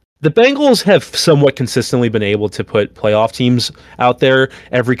 but The Bengals have somewhat consistently been able to put playoff teams out there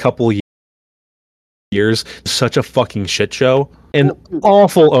every couple years. Such a fucking shit show and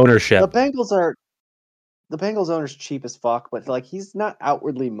awful ownership. The Bengals owner's cheap as fuck, but like he's not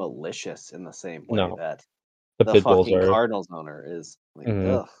outwardly malicious in the same way that the fucking Cardinals owner is. Like,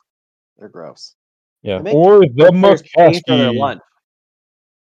 ugh, they're gross. Yeah, or the McCaskey for their lunch.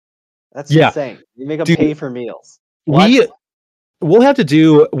 That's insane. You make them pay for meals. We'll have to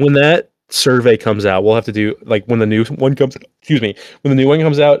do when that survey comes out. We'll have to do like when the new one comes. Excuse me, when the new one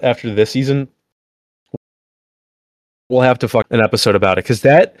comes out after this season. We'll have to fuck an episode about it because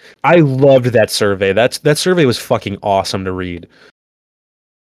I loved that survey. That survey was fucking awesome to read.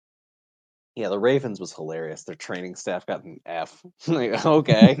 Yeah, the Ravens was hilarious. Their training staff got an F. Like,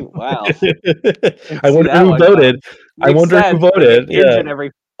 okay, wow. I wonder who voted. Yeah,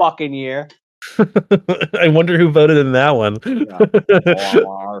 every fucking year. I wonder who voted in that one.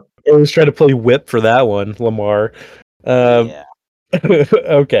 Lamar. Or was trying to play whip for that one, Lamar. Yeah.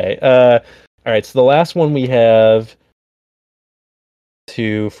 Okay. All right. So the last one we have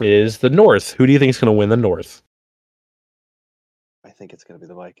is the North. Who do you think is going to win the North? I think it's going to be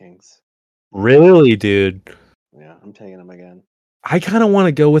the Vikings. Really, dude? Yeah, I'm taking them again. I kind of want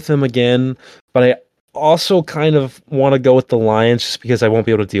to go with them again, but I also kind of want to go with the Lions just because I won't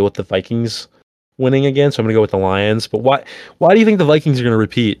be able to deal with the Vikings winning again. So I'm going to go with the Lions. But why do you think the Vikings are going to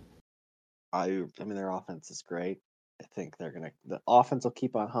repeat? I mean, their offense is great. I think the offense will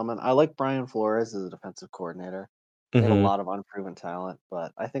keep on humming. I like Brian Flores as a defensive coordinator. They have a lot of unproven talent,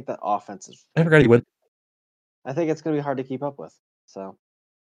 but I think that offense is. I forgot he went. I think it's going to be hard to keep up with. So.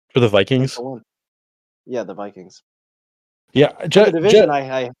 For the Vikings? Yeah, the Vikings. Yeah, the division.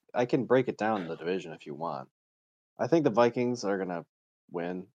 I can break it down in the division if you want. I think the Vikings are going to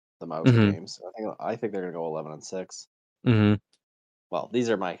win the most games. I think they're going to go 11-6. Mm-hmm. Well, these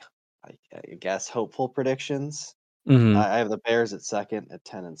are my, I guess, hopeful predictions. Mm-hmm. I have the Bears at second at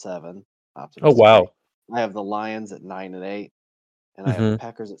 10-7. Oh wow! I have the Lions at 9-8, and I have the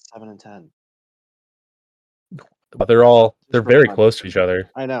Packers at 7-10. But they're very close to each other.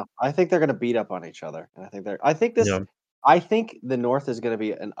 I know. I think they're going to beat up on each other, and I think the North is going to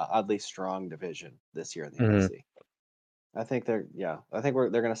be an oddly strong division this year in the NFC. I think they're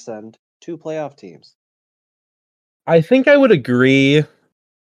going to send 2 playoff teams. I think I would agree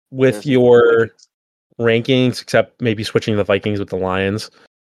with your rankings, except maybe switching the Vikings with the Lions.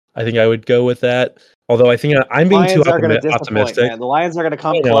 I think I would go with that. Although I think I'm being too optimistic. Man. The Lions are going to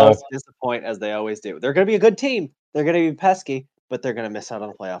come close, disappoint as they always do. They're going to be a good team. They're going to be pesky, but they're going to miss out on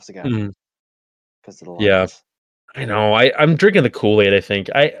the playoffs again because of the Lions. Yeah, I know. I'm drinking the Kool-Aid. I think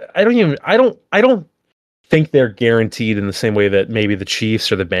I don't think they're guaranteed in the same way that maybe the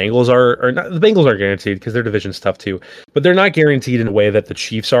Chiefs or the Bengals are. Or not, the Bengals are guaranteed because their division's tough too. But they're not guaranteed in a way that the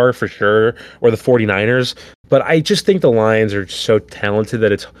Chiefs are for sure, or the 49ers. But I just think the Lions are so talented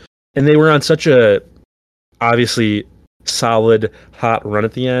and they were on such a obviously solid hot run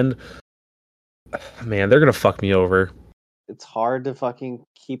at the end. Man, they're gonna fuck me over. It's hard to fucking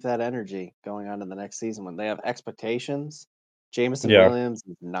keep that energy going on in the next season when they have expectations. Jameson Williams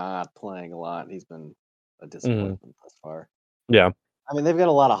is not playing a lot. He's been a disappointment thus far. Yeah. I mean, they've got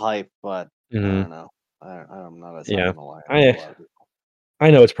a lot of hype, but I don't know. I'm not as high on the Lions.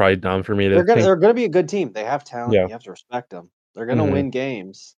 I know it's probably dumb for me to. They're gonna be a good team. They have talent. You have to respect them. They're gonna win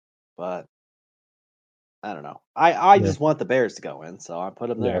games, but I don't know. I just want the Bears to go in, so I put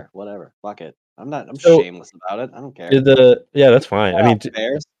them there. Whatever. Fuck it. I'm shameless about it. I don't care. That's fine. I mean,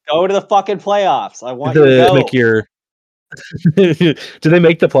 Bears, go to the fucking playoffs. I want you to go. Make your. Do they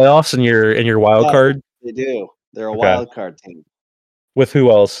make the playoffs in your wild card? They do. They're a wild card team. With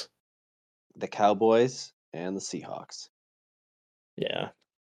who else? The Cowboys and the Seahawks. Yeah.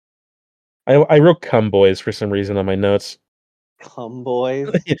 I wrote "cum boys" for some reason on my notes. Cum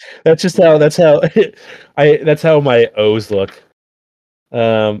boys. That's how my O's look.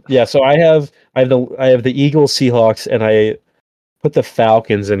 Yeah. So I have the Eagles, Seahawks, and I put the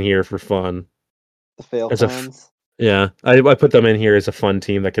Falcons in here for fun. The Falcons. Yeah, I put them in here as a fun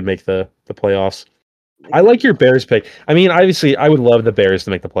team that could make the playoffs. I like your Bears pick. I mean, obviously, I would love the Bears to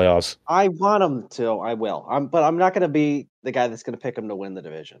make the playoffs. I want them to. I will. But I'm not going to be the guy that's going to pick them to win the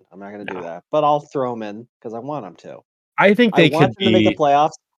division. I'm not going to do that. But I'll throw them in because I want them to. I think they could to make the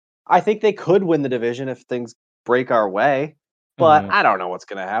playoffs. I think they could win the division if things break our way. But I don't know what's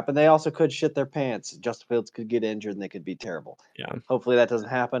going to happen. They also could shit their pants. Justin Fields could get injured and they could be terrible. Yeah. Hopefully that doesn't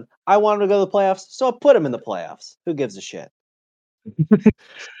happen. I want them to go to the playoffs, so I put them in the playoffs. Who gives a shit?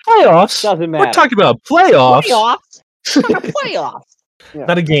 Playoffs? Doesn't matter. We're talking about playoffs. Playoffs. Yeah.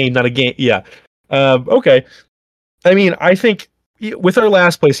 Not a game. Yeah. Okay. I mean, I think with our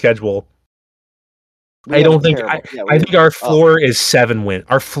last play schedule, We I have don't think terrible. Yeah, I think our floor is 7 wins.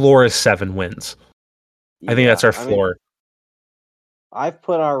 Our floor is 7 wins. I think that's our floor. I've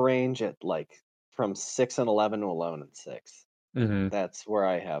put our range at like from 6-11 to 11-6. Mm-hmm. That's where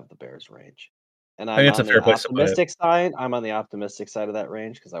I have the Bears range, and I I'm think it's a on the fair place to put it. optimistic side. I'm on the optimistic side of that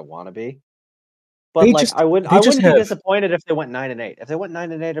range because I want to be. But They like, just I they wouldn't just be have disappointed if they went 9-8. If they went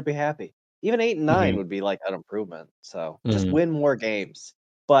 9-8, I'd be happy. Even 8-9 Mhm. would be like an improvement. So just Mhm. win more games.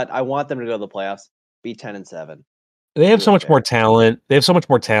 But I want them to go to the playoffs. Be 10-7. They have Do so it much more fair. talent. They have so much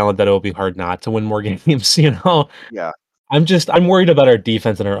more talent that it will be hard not to win more games. You know, Yeah, I'm worried about our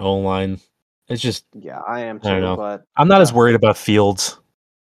defense and our O line. It's just yeah, I am I don't too. know. But I'm not as worried about Fields.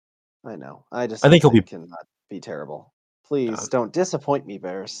 I know. I just I think hope he'll they be. cannot be terrible. Please don't disappoint me,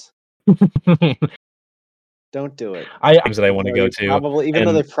 Bears. Don't do it. I games that I want to go to, Even though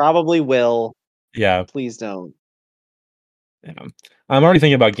and they probably will, yeah, please don't. yeah, I'm already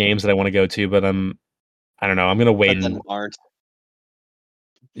thinking about games that I want to go to, but I don't know. I'm gonna wait But then and aren't.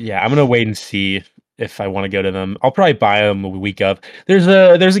 yeah, I'm gonna wait and see if I want to go to them. I'll probably buy them a week of. There's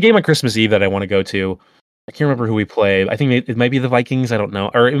a game on Christmas Eve that I want to go to. I can't remember who we play. I think it might be the Vikings. I don't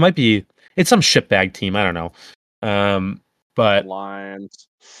know, or it might be it's some shitbag team. I don't know. But Lions.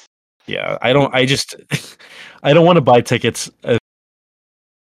 yeah, I don't. I just I don't want to buy tickets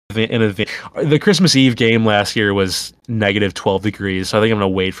in advance. The Christmas Eve game last year was negative 12 degrees, so I think I'm gonna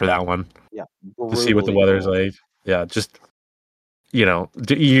wait for that one Yeah, to see what the brutally weather's cold. like. Yeah, just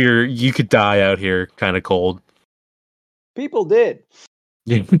you could die out here, kind of cold. People did.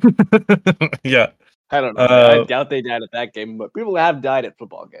 Yeah. I don't know. I doubt they died at that game, but people have died at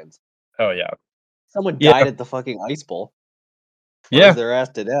football games. Oh yeah. Someone Yeah. died at the fucking Ice Bowl. Yeah. Froze their ass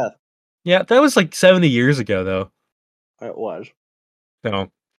to death. Yeah. That was like 70 years ago, though. It was. So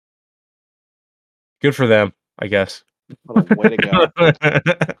good for them, I guess. What a way to go.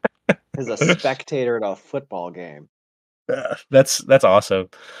 As a spectator at a football game. That's awesome.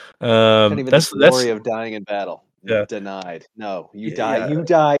 Can't even That's the glory of dying in battle. yeah. Denied. No, you die. Yeah. You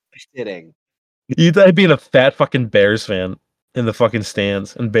die sitting. You died being a fat fucking Bears fan in the fucking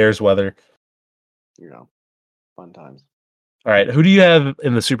stands in Bears weather. Fun times. All right, who do you have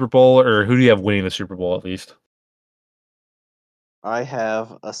in the Super Bowl, or who do you have winning the Super Bowl at least? I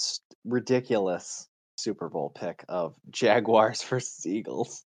have a ridiculous Super Bowl pick of Jaguars versus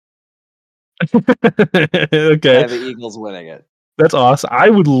Eagles. Okay, I have the Eagles winning it. that's awesome. I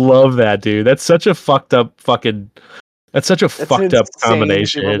would love that, dude. That's such a fucked up fucking. That's such a fucked up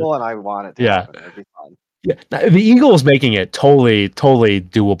combination. Super Bowl, and I want it to happen. It'd be fun. Yeah, the Eagles making it totally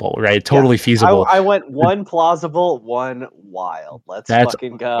doable, right? Totally feasible. I went one plausible, one wild. That's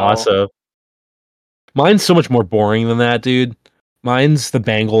fucking go. Awesome. Mine's so much more boring than that, dude. Mine's the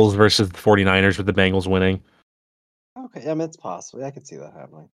Bengals versus the 49ers with the Bengals winning. Okay, I mean, it's possible. I could see that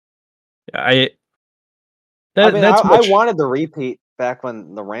happening. I wanted the repeat back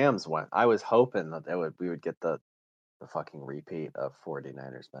when the Rams went. I was hoping that we would get the fucking repeat of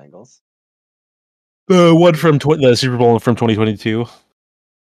 49ers Bengals. The one from the Super Bowl from 2022.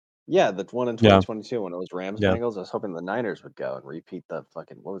 Yeah, the one in 2022 when it was Rams Bengals. I was hoping the Niners would go and repeat the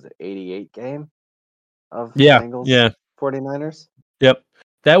fucking 88 game of Bengals 49ers. Yep.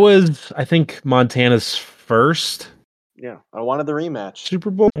 That was, I think, Montana's first. Yeah, I wanted the rematch. Super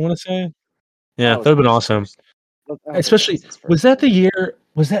Bowl, I want to say. Yeah, that would have been awesome. Especially, was that the year?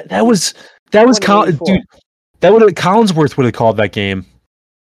 That was dude. Collinsworth would have called that game.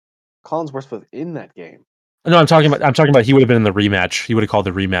 Collinsworth was in that game. No, I'm talking about he would have been in the rematch. He would have called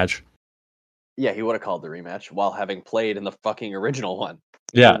the rematch. Yeah, he would have called the rematch while having played in the fucking original one.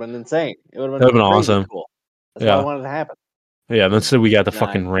 Yeah. It would have been insane. It would have been awesome. Cool. That's what I wanted to happen. Yeah, let's say we got the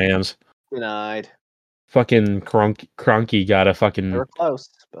fucking Rams. Denied. Fucking Kroenke got a fucking. They were close,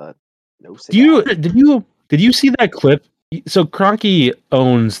 but no cigar. Did you see that clip? So Kroenke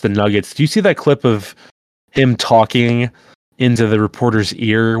owns the Nuggets. Do you see that clip of him talking into the reporter's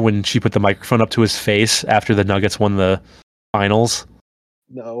ear when she put the microphone up to his face after the Nuggets won the finals?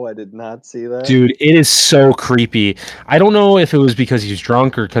 No, I did not see that. Dude, it is so creepy. I don't know if it was because he's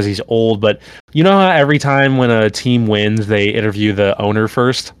drunk or because he's old, but you know how every time when a team wins, they interview the owner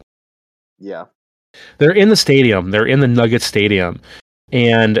first? Yeah. They're in the stadium. They're in the Nuggets stadium.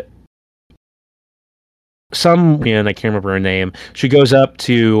 And I can't remember her name, she goes up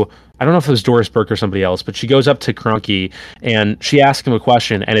to, I don't know if it was Doris Burke or somebody else, but she goes up to Kroenke and she asks him a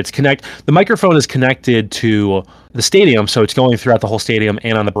question, and the microphone is connected to the stadium, so it's going throughout the whole stadium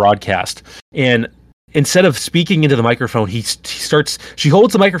and on the broadcast. And instead of speaking into the microphone, she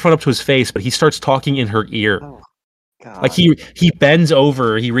holds the microphone up to his face, but he starts talking in her ear. Oh, God. Like he bends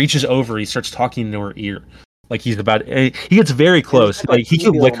over, he reaches over, he starts talking into her ear. like he's about. He gets very close. Like he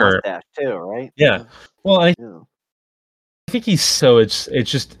could lick her. Mustache too, right? Yeah. Well, I Yeah. think he's so. It's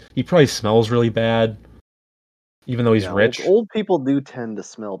just he probably smells really bad, even though he's rich. Old people do tend to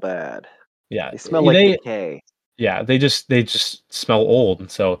smell bad. Yeah, They smell like decay. Yeah, they just smell old. And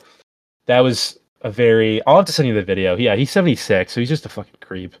so that was a very. I'll have to send you the video. Yeah, he's 76, so he's just a fucking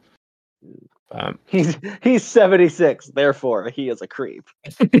creep. He's 76, therefore he is a creep.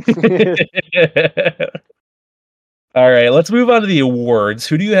 All right, let's move on to the awards.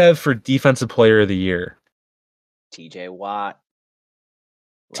 Who do you have for Defensive Player of the Year? TJ Watt.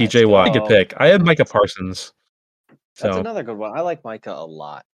 TJ Watt, good pick. I had Micah Parsons. That's another good one. I like Micah a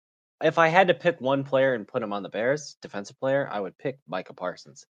lot. If I had to pick one player and put him on the Bears, defensive player, I would pick Micah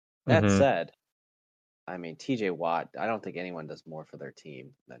Parsons. That said, I mean, TJ Watt, I don't think anyone does more for their team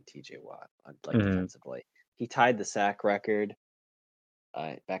than TJ Watt, like defensively. He tied the sack record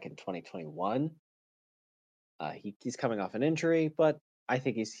back in 2021. He's coming off an injury, but I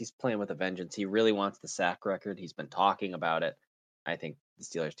think he's playing with a vengeance. He really wants the sack record. He's been talking about it. I think the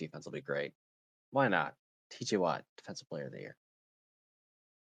Steelers defense will be great. Why not? TJ Watt, defensive player of the year.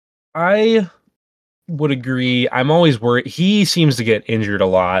 I would agree. I'm always worried. He seems to get injured a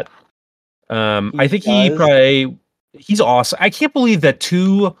lot. I think he's awesome. I can't believe that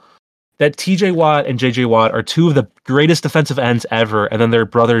TJ Watt and JJ Watt are two of the greatest defensive ends ever, and then their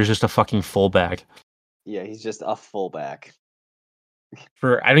brother is just a fucking fullback. Yeah, he's just a fullback.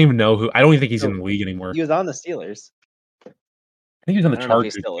 I don't even know who. I don't even think he's in the league anymore. He was on the Steelers. I think he's on the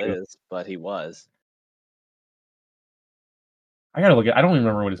Chargers. He still is, but he was. I gotta look at. I don't even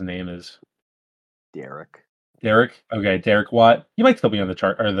remember what his name is. Derek. Okay, Derek Watt. He might still be on the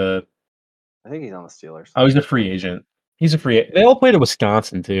chart or the. I think he's on the Steelers. Oh, he's a free agent. They all played at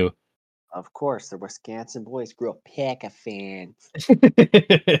Wisconsin too. Of course, the Wisconsin boys grew up Packer fans.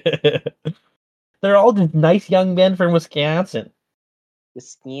 They're all just nice young men from Wisconsin.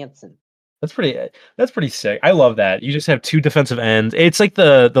 That's pretty sick. I love that. You just have two defensive ends. It's like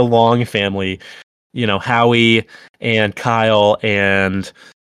the Long family, Howie and Kyle and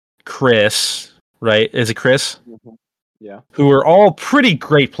Chris, right? Is it Chris? Mm-hmm. Yeah. Who are all pretty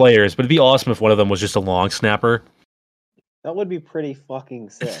great players, but it'd be awesome if one of them was just a long snapper. That would be pretty fucking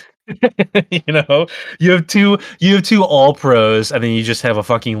sick. You have two all pros, and then you just have a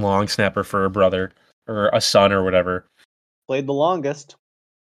fucking long snapper for a brother or a son or whatever. Played the longest.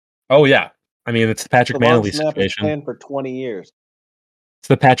 Oh yeah, I mean it's the Patrick Manley situation. Playing for 20 years. It's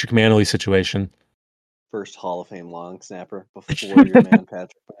the Patrick Manley situation. First Hall of Fame long snapper before your man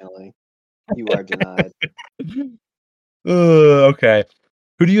Patrick Manley. You are denied. Okay.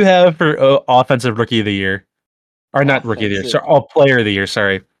 Who do you have for offensive rookie of the year? Or not rookie of the year. Sorry, player of the year.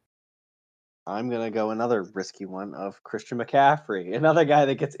 Sorry. I'm gonna go another risky one of Christian McCaffrey, another guy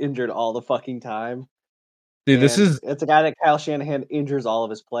that gets injured all the fucking time. Dude, it's a guy that Kyle Shanahan injures all of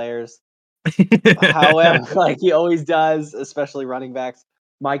his players. However, like he always does, especially running backs.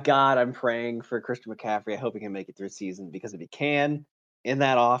 My God, I'm praying for Christian McCaffrey. I hope he can make it through the season because if he can in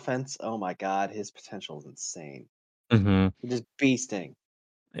that offense, oh my God, his potential is insane. Mm-hmm. He's just beasting.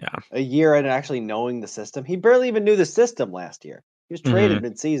 Yeah. A year and actually knowing the system. He barely even knew the system last year. He was traded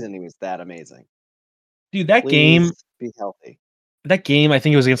mid-season. He was that amazing. Dude, that game. Be healthy. That game, I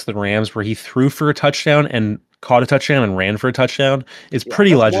think it was against the Rams, where he threw for a touchdown and caught a touchdown and ran for a touchdown. Is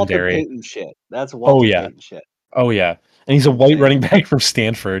pretty legendary. Walter Payton shit. That's Walter Payton shit. Oh yeah, and he's a white running back from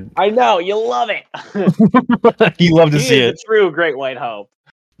Stanford. I know you love it. You love to see it. He is a true great white hope.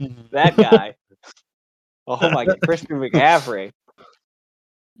 That guy. Oh my God, Christian McCaffrey.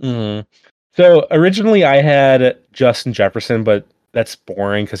 Mm-hmm. So originally I had Justin Jefferson, but that's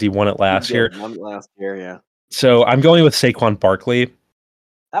boring because he won it last year. Won it last year, yeah. So I'm going with Saquon Barkley.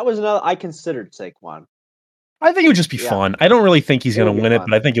 That was another. I considered Saquon. I think it would just be fun. I don't really think he's going to win it,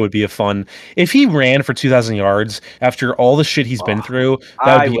 but I think it would be a fun. If he ran for 2,000 yards after all the shit he's been through,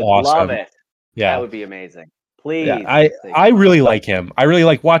 that would be awesome. Love it. Yeah, that would be amazing. Please. Yeah, I really like him. I really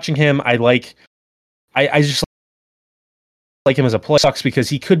like watching him. I just like him as a player. Sucks because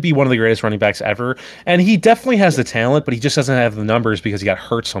he could be one of the greatest running backs ever, and he definitely has the talent, but he just doesn't have the numbers because he got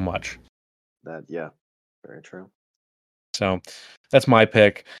hurt so much. Very true. So that's my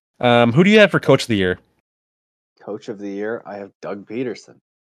pick. Who do you have for Coach of the Year? Coach of the Year, I have Doug Peterson.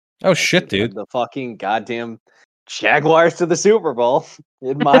 Oh shit, dude! The fucking goddamn Jaguars to the Super Bowl.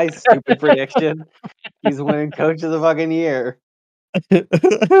 In my stupid prediction, he's winning Coach of the fucking Year.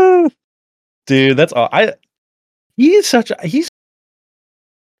 Dude, that's all. He's a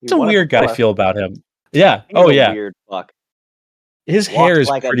weird guy. I feel about him. Yeah. He's a weird fuck. His hair is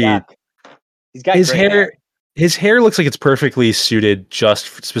pretty. He's got his hair. His hair looks like it's perfectly suited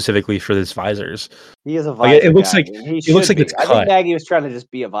just specifically for his visors. He is a Like, visor it looks guy. like And he it looks should like be. it's I think cut. Nagy was trying to just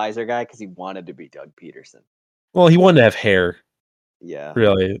be a visor guy because he wanted to be Doug Peterson. Well, he wanted to have hair, Yeah.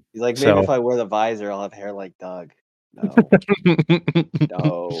 really. He's like, maybe So if I wear the visor, I'll have hair like Doug. No.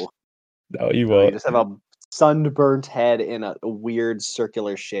 No. no, you No, you won't. just have a sunburnt head in a weird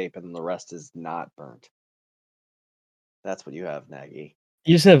circular shape, and the rest is not burnt. That's what you have, Nagy.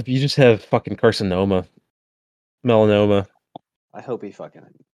 You just have fucking carcinoma, melanoma. I hope he fucking.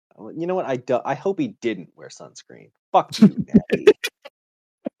 You know what? I hope he didn't wear sunscreen. Fuck you, Nagy.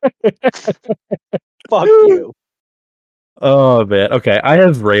 Fuck you. Oh man. Okay, I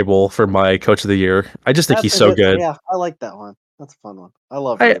have Rabel for my coach of the year. I just think That's he's a so good. Yeah, I like that one. That's a fun one. I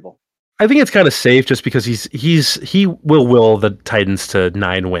love I Rabel. I think it's kind of safe just because he will the Titans to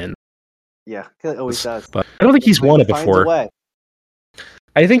 9 wins. Yeah, it always does. But I don't think he's won it Finds a before. way.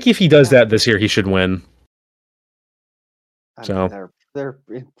 I think if he does that this year, he should win. I So mean,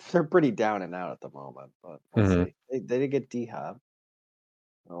 they're pretty down and out at the moment, but we'll see. They did get D-Hop.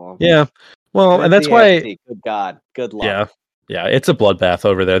 Oh, yeah. Well, and it's that's the why. AFC. Good God, good luck. Yeah. Yeah, it's a bloodbath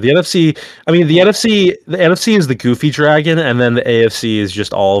over there. The NFC, I mean, the NFC is the goofy dragon, and then the AFC is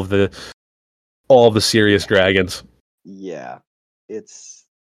just all of the serious dragons. Yeah, it's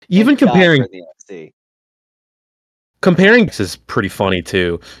Even thank God comparing for the NFC. this is pretty funny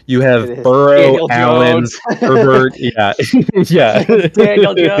too. You It have is. Burrow, Daniel Allen, Jones. Herbert. Yeah, yeah.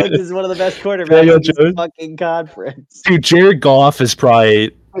 Daniel Jones is one of the best quarterbacks Daniel in this Jones? fucking conference. Dude, Jared Goff is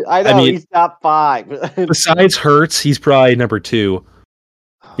probably. I know mean, he's top 5. Besides Hurts, he's probably number 2.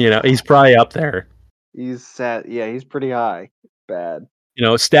 You know, he's probably up there. He's set. Yeah, he's pretty high. Bad. You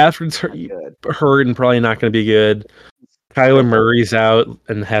know, Stafford's hurt and probably not going to be good. Kyler Murray's out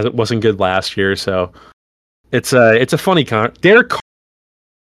and wasn't good last year, so it's a funny Derek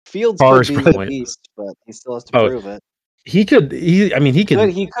Fields Carr could be a beast, but he still has to prove it. He could. He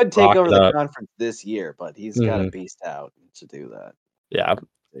could take over the conference this year, but he's got to beast out to do that. Yeah,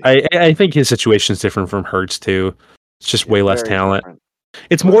 I think his situation is different from Hurts too. It's just way less talent. Different.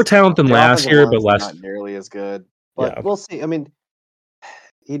 It's more talent than last year, but less. Not nearly as good. But we'll see. I mean,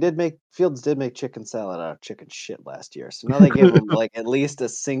 Fields did make chicken salad out of chicken shit last year, so now they give him like at least a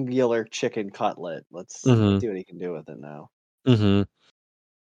singular chicken cutlet. Let's see what he can do with it now. Mm-hmm.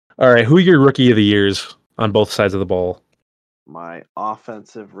 All right, who are your rookie of the years on both sides of the ball? My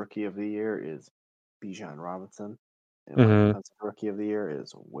offensive rookie of the year is Bijan Robinson, and my defensive rookie of the year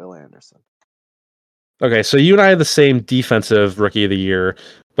is Will Anderson. Okay, so you and I have the same defensive rookie of the year,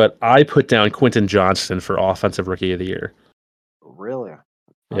 but I put down Quentin Johnston for offensive rookie of the year. Really?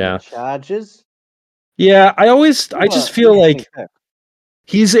 Yeah. Charges? Yeah, I just feel like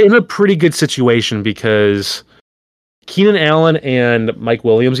he's in a pretty good situation because Keenan Allen and Mike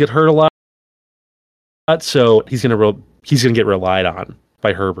Williams get hurt a lot, so he's gonna get relied on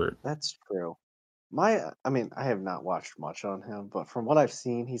by Herbert. That's true. I have not watched much on him, but from what I've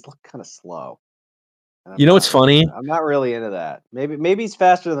seen, he's looked kind of slow. You know what's funny? I'm not really into that. Maybe he's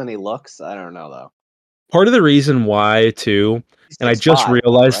faster than he looks. I don't know though. Part of the reason why too, and I just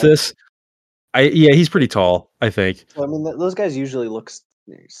realized this. He's pretty tall, I think. So, I mean, those guys usually look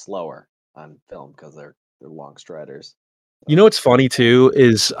slower on film because they're long striders. You know what's funny too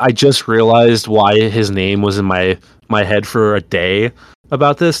is I just realized why his name was in my head for a day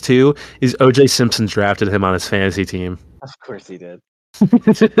about this too. Is OJ Simpson drafted him on his fantasy team? Of course he did.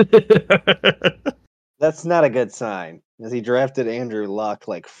 That's not a good sign, as he drafted Andrew Luck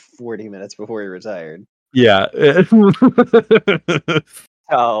like 40 minutes before he retired. Yeah.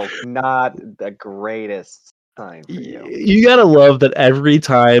 Oh, not the greatest sign for you. You gotta love that every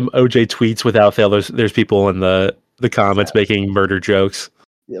time OJ tweets without fail, there's people in the comments making murder jokes.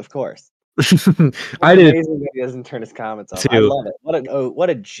 Yeah, of course. I did. Amazing that he doesn't turn his comments off. I love it. What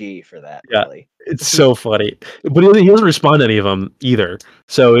a G for that. Yeah, really. It's so funny. But he doesn't respond to any of them either.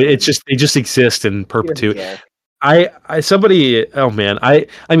 So they just exist in perpetuity. I quote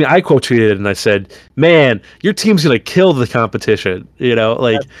tweeted and I said, "Man, your team's gonna kill the competition." You know,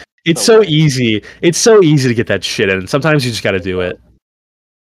 like it's so easy. It's so easy to get that shit in. Sometimes you just got to do it.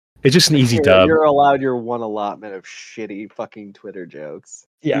 It's just an easy dub. You're allowed your one allotment of shitty fucking Twitter jokes.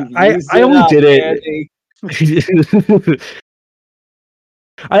 Yeah, I only did it.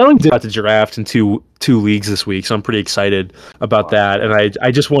 I only did the draft in two leagues this week, so I'm pretty excited about that. And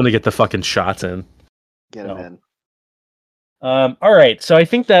I just want to get the fucking shots in. Get them in. All right, so I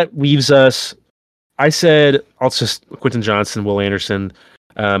think that leaves us. I said I'll just Quentin Johnston, Will Anderson,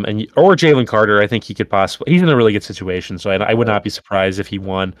 or Jalen Carter. I think he could possibly. He's in a really good situation, so I would not be surprised if he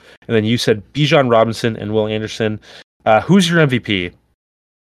won. And then you said Bijan Robinson and Will Anderson. Who's your MVP?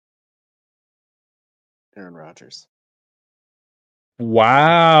 Aaron Rodgers.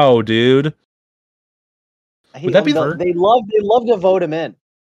 Wow, dude. Would that be They love to vote him in.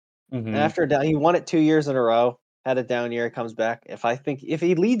 Mhm. After he won it 2 years in a row, had a down year, comes back. If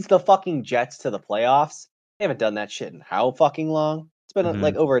he leads the fucking Jets to the playoffs, they haven't done that shit in how fucking long? It's been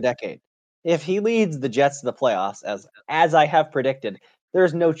like over a decade. If he leads the Jets to the playoffs, as I have predicted,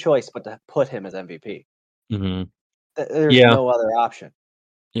 there's no choice but to put him as MVP. Mhm. There's Yeah. no other option.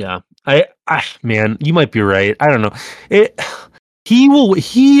 Yeah. Man, you might be right. I don't know.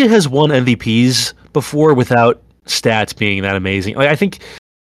 He has won MVPs before without stats being that amazing. Like I think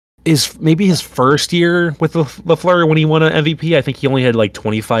maybe his first year with LaFleur when he won an MVP, I think he only had like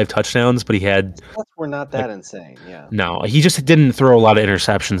 25 touchdowns, but he had That's we're not that insane, yeah. no, he just didn't throw a lot of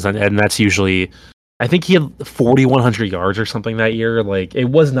interceptions, and that's usually I think he had 4,100 yards or something that year. Like it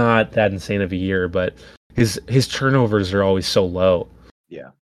was not that insane of a year, but his turnovers are always so low.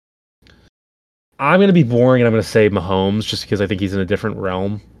 Yeah. I'm going to be boring and I'm going to say Mahomes just because I think he's in a different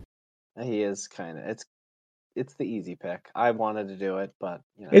realm. He is kind of it's the easy pick. I wanted to do it, but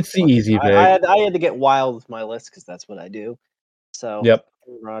it's the easy pick. I had to get wild with my list because that's what I do. So yep,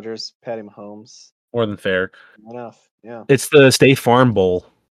 Aaron Rodgers, Patty Mahomes, more than fair. Enough, yeah. It's the State Farm Bowl.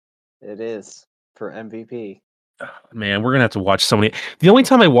 It is for MVP. Man, we're gonna have to watch so many. The only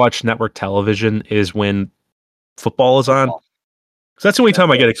time I watch network television is when football is on. Because that's the only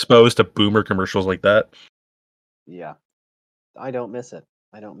time I get exposed to boomer commercials like that. Yeah, I don't miss it.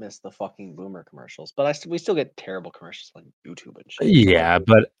 I don't miss the fucking boomer commercials, but we still get terrible commercials on YouTube and shit. Yeah,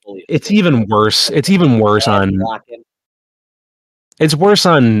 but it's even worse. It's even worse on. It's worse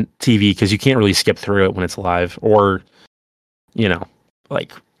on TV because you can't really skip through it when it's live, or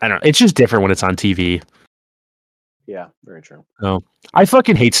like I don't know. It's just different when it's on TV. Yeah, very true. No, I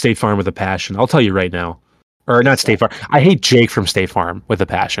fucking hate State Farm with a passion. I'll tell you right now. Or not State Farm. I hate Jake from State Farm with a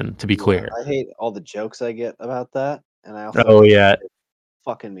passion, to be clear. I hate all the jokes I get about that. And I also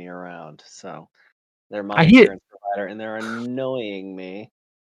fucking me around. So they're my insurance provider and they're annoying me.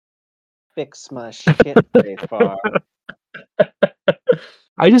 Fix my shit, State Farm.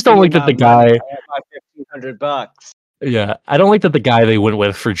 I just don't like that the guy. I have my $1,500. Yeah, I don't like that the guy they went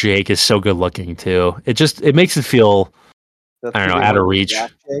with for Jake is so good looking too. It makes it feel I don't know, out of reach.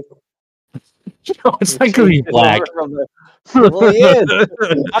 No, it's not because he's black. Well, he is.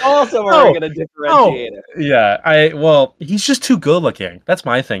 How else am I going to differentiate it? Yeah, he's just too good looking. That's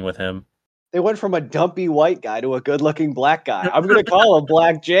my thing with him. They went from a dumpy white guy to a good looking black guy. I'm going to call him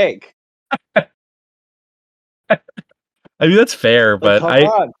Black Jake. I mean, that's fair, but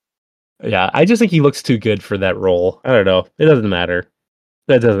I just think he looks too good for that role. I don't know. It doesn't matter.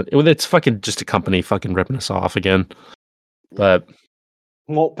 It's fucking just a company fucking ripping us off again. But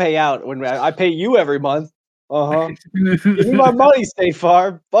won't pay out when I pay you every month. Give me my money, State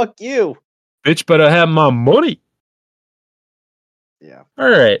Farm. Fuck you. Bitch better have my money. Yeah. All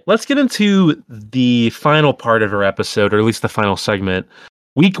right. Let's get into the final part of our episode, or at least the final segment.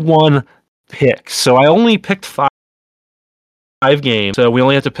 Week 1 picks. So I only picked 5 games, so we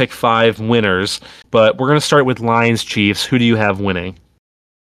only have to pick 5 winners. But we're going to start with Lions Chiefs. Who do you have winning?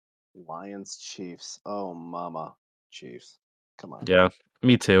 Lions Chiefs. Oh, mama. Chiefs. Come on. Yeah,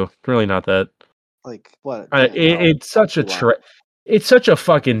 me too. Really not that. Like what? It's such a trap. It's such a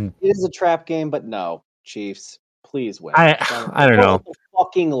fucking. It is a trap game, but no, Chiefs, please win. I don't know. The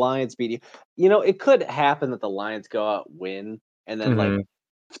fucking Lions beat you. You know, it could happen that the Lions go out, win, and then like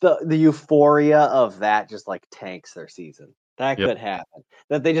the euphoria of that just like tanks their season. That could happen.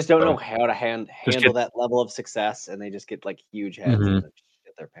 That they just don't know how to handle that level of success, and they just get like huge heads and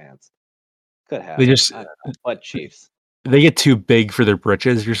shit their pants. Could happen. They just. I don't know, but Chiefs. They get too big for their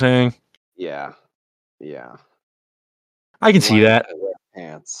britches, you're saying? Yeah. Yeah. I can see that. Wear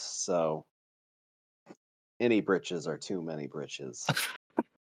pants, so any britches are too many britches.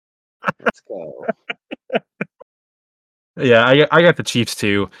 Let's go. Yeah, I got the Chiefs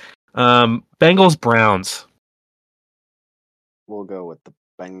too. Bengals, Browns. We'll go with the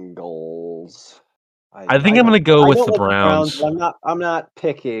Bengals. I think I'm going to go with the Browns. I'm not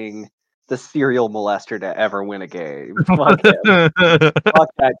picking the serial molester to ever win a game. Fuck him. Fuck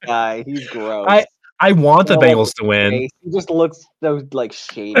that guy. He's gross. I want the Bengals to win. He just looks so like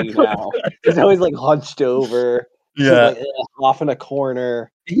shady now. He's always like hunched over. Yeah, off in a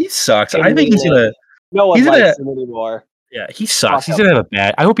corner. He sucks. I think he's gonna. No one likes him anymore. Yeah, he sucks. He's gonna have a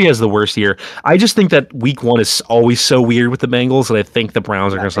bad. I hope he has the worst year. I just think that week 1 is always so weird with the Bengals, and I think the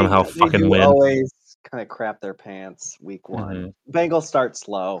Browns are gonna somehow fucking win. Always kind of crap their pants week 1. Bengals start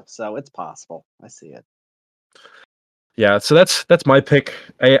slow, so it's possible. I see it. Yeah, so that's my pick.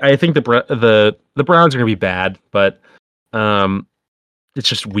 I think the Browns are gonna be bad, but it's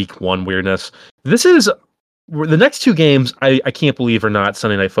just week 1 weirdness. This is The next two games, I can't believe are not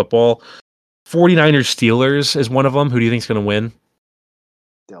Sunday Night Football. 49ers Steelers is one of them. Who do you think's going to win?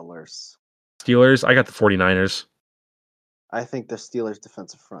 Steelers. Steelers? I got the 49ers. I think the Steelers'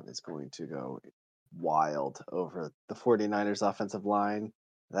 defensive front is going to go wild over the 49ers' offensive line.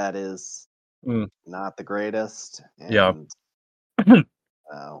 That is not the greatest. Yeah. And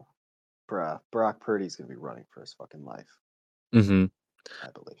Brock Purdy's going to be running for his fucking life. Mm-hmm. I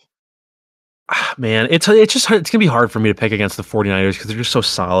believe. Man, it's just hard. It's going to be hard for me to pick against the 49ers because they're just so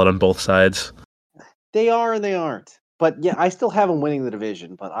solid on both sides. They are and they aren't. But yeah, I still have them winning the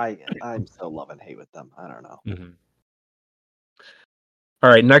division, but I'm so love and hate with them. I don't know. Mm-hmm. All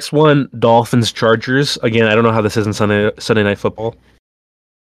right, next one, Dolphins Chargers. Again, I don't know how this is in Sunday Night Football.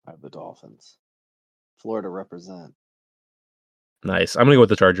 I have the Dolphins. Florida represent. Nice. I'm gonna go with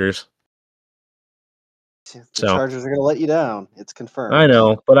the Chargers. The Chargers are gonna let you down. It's confirmed. I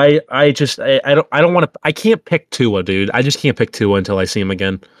know, but I don't want to. I can't pick Tua, dude. I just can't pick Tua until I see him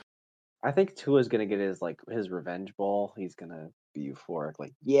again. I think Tua's gonna get his revenge ball. He's gonna be euphoric,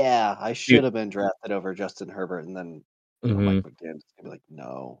 like, yeah, I should have been drafted over Justin Herbert, and then Mike McDaniel's gonna be like,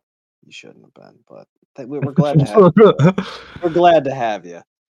 no, you shouldn't have been. But we're glad to have you. We're glad to have you.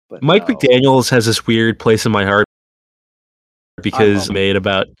 But Mike McDaniel's has this weird place in my heart because made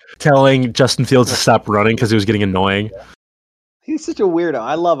about telling Justin Fields to stop running because he was getting annoying. Yeah. He's such a weirdo.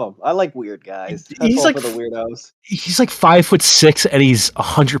 I love him. I like weird guys. He's like for the weirdos. He's like 5'6" and he's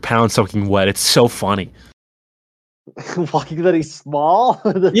 100 pounds soaking wet. It's so funny. That he's small.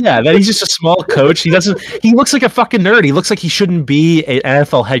 Yeah, that he's just a small coach. He looks like a fucking nerd. He looks like he shouldn't be an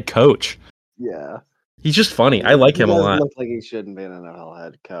NFL head coach. Yeah. He's just funny. I like him a lot. He looks like he shouldn't be an NFL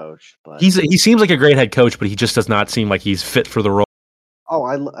head coach, but he seems like a great head coach, but he just does not seem like he's fit for the role. Oh,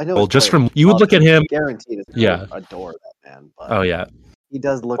 I know. Well, just from you would look at him, guaranteed. Adore that man. But oh yeah, he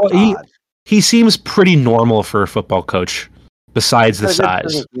does look odd. He seems pretty normal for a football coach. Besides the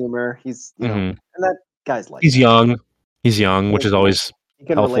size, humor. He's and that guy's like he's young. He's young, which is always you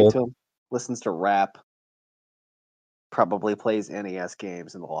can helpful. relate to him. Listens to rap. Probably plays NES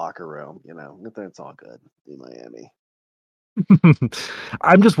games in the locker room. It's all good in Miami.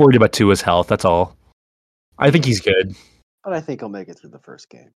 I'm just worried about Tua's health. That's all. I think he's good, but I think he'll make it through the first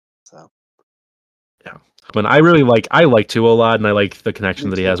game. So, yeah. But I like Tua a lot, and I like the connection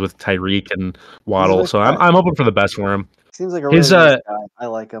that he has with Tyreek and Waddle. So I'm hoping for the best for him. Seems like a really nice guy. I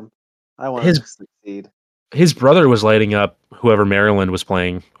like him. I want him to succeed. His brother was lighting up whoever Maryland was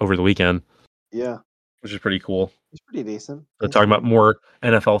playing over the weekend. Yeah. Which is pretty cool. He's pretty decent. They're talking about more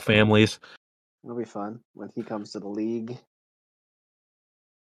NFL families. It'll be fun when he comes to the league.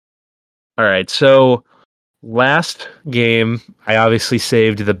 All right, so last game, I obviously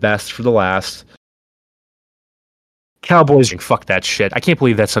saved the best for the last. Cowboys, fuck that shit. I can't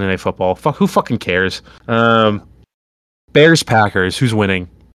believe that's Sunday Night Football. Fuck, who fucking cares? Bears, Packers, who's winning?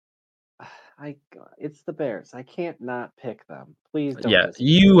 It's the Bears. I can't not pick them. Please don't. Yeah,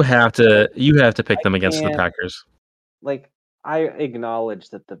 you have to pick them against the Packers. Like, I acknowledge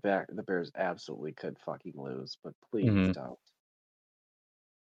that the Bears absolutely could fucking lose, but please don't.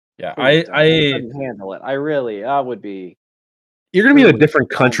 Yeah, I couldn't handle it. I would be. You're gonna be in a different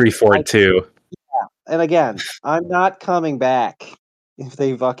country for it too. Yeah, and again, I'm not coming back if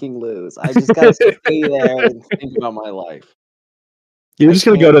they fucking lose. I just gotta stay there and think about my life. You're just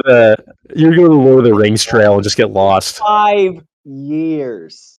gonna go to the Lord of the Rings trail and just get lost. 5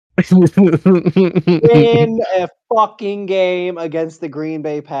 years. Win a fucking game against the Green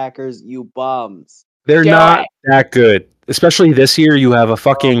Bay Packers, you bums. They're not that good. Especially this year, you have a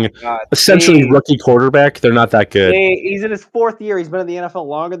fucking essentially rookie quarterback. They're not that good. He's in his 4th year. He's been in the NFL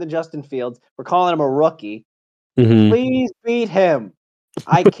longer than Justin Fields. We're calling him a rookie. Please beat him.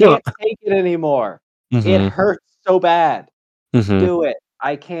 I can't take it anymore. It hurts so bad. Do it.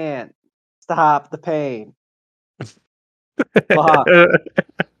 I can't. Stop the pain. Fuck.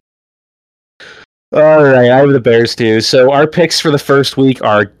 All right, I have the Bears too. So our picks for the first week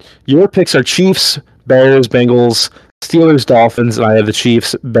are your picks are Chiefs, Bears, Bengals, Steelers, Dolphins, and I have the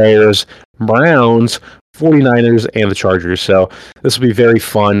Chiefs, Bears, Browns, 49ers, and the Chargers. So this will be very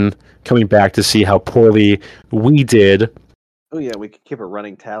fun coming back to see how poorly we did. Oh yeah, we could keep a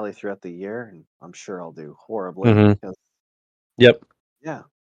running tally throughout the year, and I'm sure I'll do horribly. Yep. Yeah.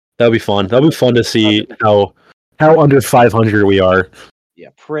 That'll be fun. That'll be fun to see how under 500 we are. Yeah,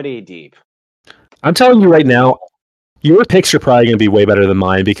 pretty deep. I'm telling you right now, your picks are probably going to be way better than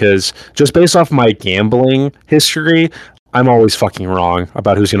mine because just based off my gambling history, I'm always fucking wrong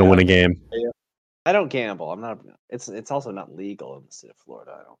about who's going to win a game. I don't gamble. I'm not. It's also not legal in the state of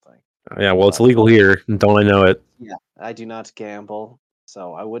Florida, I don't think. Yeah, well, it's legal here. Don't I know it? Yeah, I do not gamble,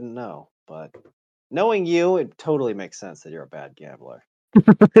 so I wouldn't know. But knowing you, it totally makes sense that you're a bad gambler.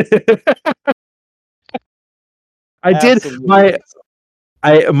 I did Absolutely my makes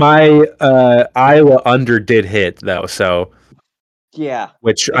sense. Iowa under did hit though, so Yeah.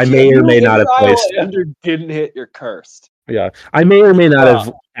 which I If may or may not your have Iowa placed. under didn't hit, you're cursed. Yeah, I may or may not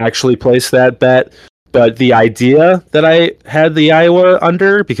have actually placed that bet, but the idea that I had the Iowa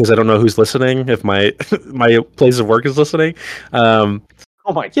under, because I don't know who's listening, if my my place of work is listening, Oh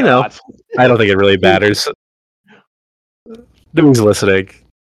my you know, god. I don't think it really matters. Who's listening?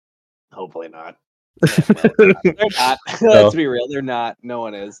 Hopefully not. They're not. Let's be real. They're not. No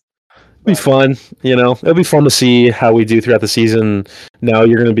one is. It'll be fun, It'll be fun to see how we do throughout the season. Now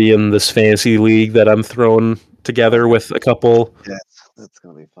you're going to be in this fantasy league that I'm throwing together with a couple. Yes, that's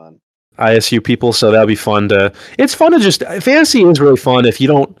going to be fun. ISU people, so that'll be fun to. It's fun to just fantasy is really fun if you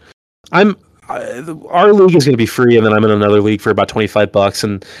don't. Our league is going to be free, and then I'm in another league for about $25,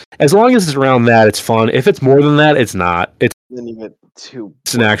 and as long as it's around that, it's fun. If it's more than that, it's not. Then you get two.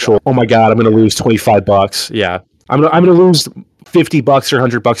 It's an actual. Oh my god, I'm going to lose $25. Yeah, I'm going to lose $50 or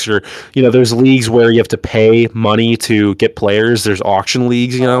 $100 or there's leagues where you have to pay money to get players. There's auction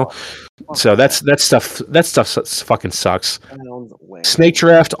leagues, so that stuff fucking sucks. Snake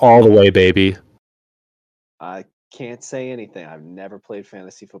draft all the way, baby. I can't say anything. I've never played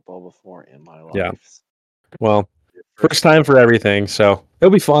fantasy football before in my life. Yeah. Well, first time for everything, so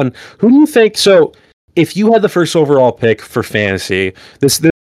it'll be fun. Who do you think? So, if you had the first overall pick for fantasy, there's no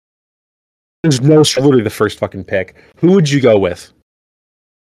literally the first fucking pick. Who would you go with?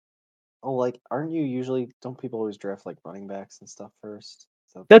 Oh, aren't you usually? Don't people always draft running backs and stuff first?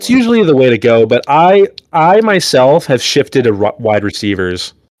 That's usually the way to go, but I myself have shifted to wide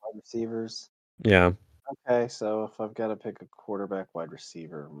receivers. Wide receivers. Yeah. Okay, so if I've got to pick a quarterback, wide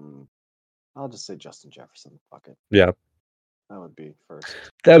receiver, I'll just say Justin Jefferson. Fuck it. Yeah. That would be first.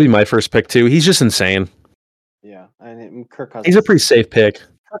 That would be my first pick too. He's just insane. Yeah, and Kirk Cousins. He's a pretty safe pick.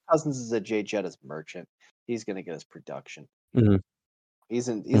 Kirk Cousins is a Jay Jettis merchant. He's going to get his production. Mm-hmm. He's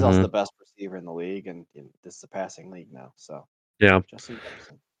also the best receiver in the league, and this is a passing league now. So yeah, Justin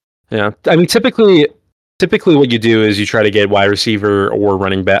Jefferson. Yeah, I mean, typically what you do is you try to get wide receiver or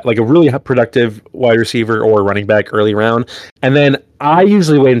running back, like a really productive wide receiver or running back early round, and then I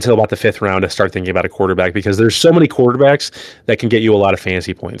usually wait until about the 5th round to start thinking about a quarterback because there's so many quarterbacks that can get you a lot of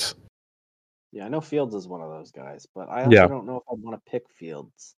fantasy points. Yeah, I know Fields is one of those guys, but I also don't know if I want to pick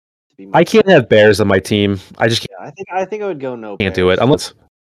Fields. I can't have Bears on my team. I just can't. Yeah, I think I would go no. Can't do it unless.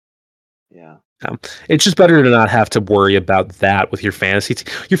 Yeah. It's just better to not have to worry about that with your fantasy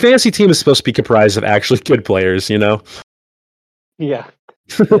team. Your fantasy team is supposed to be comprised of actually good players, Yeah.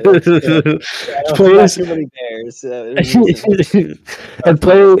 Players, too many Bears. And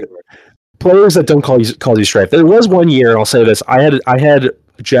players that don't call you strife. There was one year, and I'll say this: I had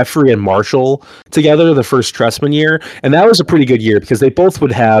Jeffrey and Marshall together the first Trestman year, and that was a pretty good year because they both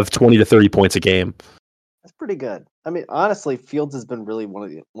would have 20 to 30 points a game. That's pretty good. I mean, honestly, Fields has been really one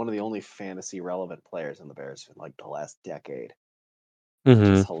of the only fantasy relevant players in the Bears in the last decade. Mm-hmm. Which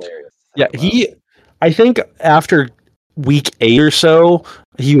is hilarious. Yeah, I think after week 8 or so,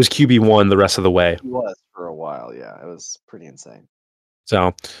 he was QB1 the rest of the way. He was for a while. Yeah, it was pretty insane.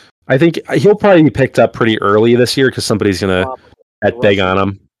 So, I think he'll probably be picked up pretty early this year because somebody's gonna bet big on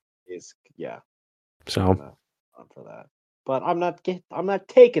him. Yeah. So for that, but I'm not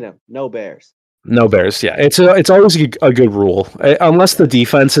taking him. No Bears. No Bears. Yeah, it's always a good rule. Unless the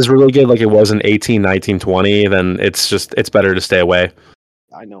defense is really good, like it was in 18, 19, 20, then it's better to stay away.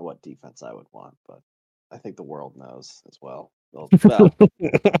 I know what defense I would want, but I think the world knows as well.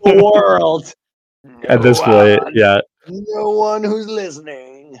 The world. At this point, yeah. No one who's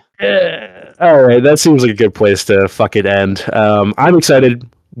listening. Yeah. All right, that seems like a good place to fucking end. I'm excited.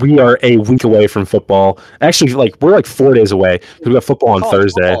 We are a week away from football. Actually, we're 4 days away. We got football on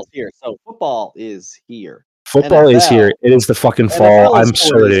Thursday. Here. So football is here. Football is here. It is the fucking fall. I'm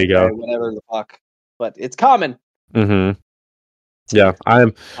so ready to go. Whatever the fuck, but it's coming. Mm-hmm. Yeah,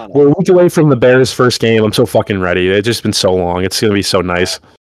 we're a week away from the Bears' first game. I'm so fucking ready. It's just been so long. It's gonna be so nice.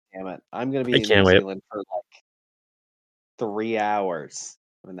 Damn it! I'm gonna be in New Zealand for 3 hours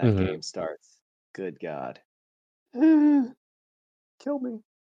when that game starts. Good God! Kill me.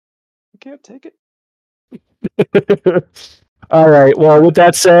 I can't take it. All right. Well, with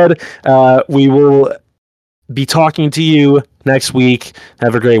that said, we will be talking to you next week.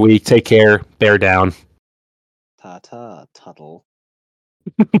 Have a great week. Take care. Bear down. Ta-ta, Tuttle.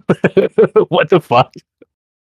 What the fuck?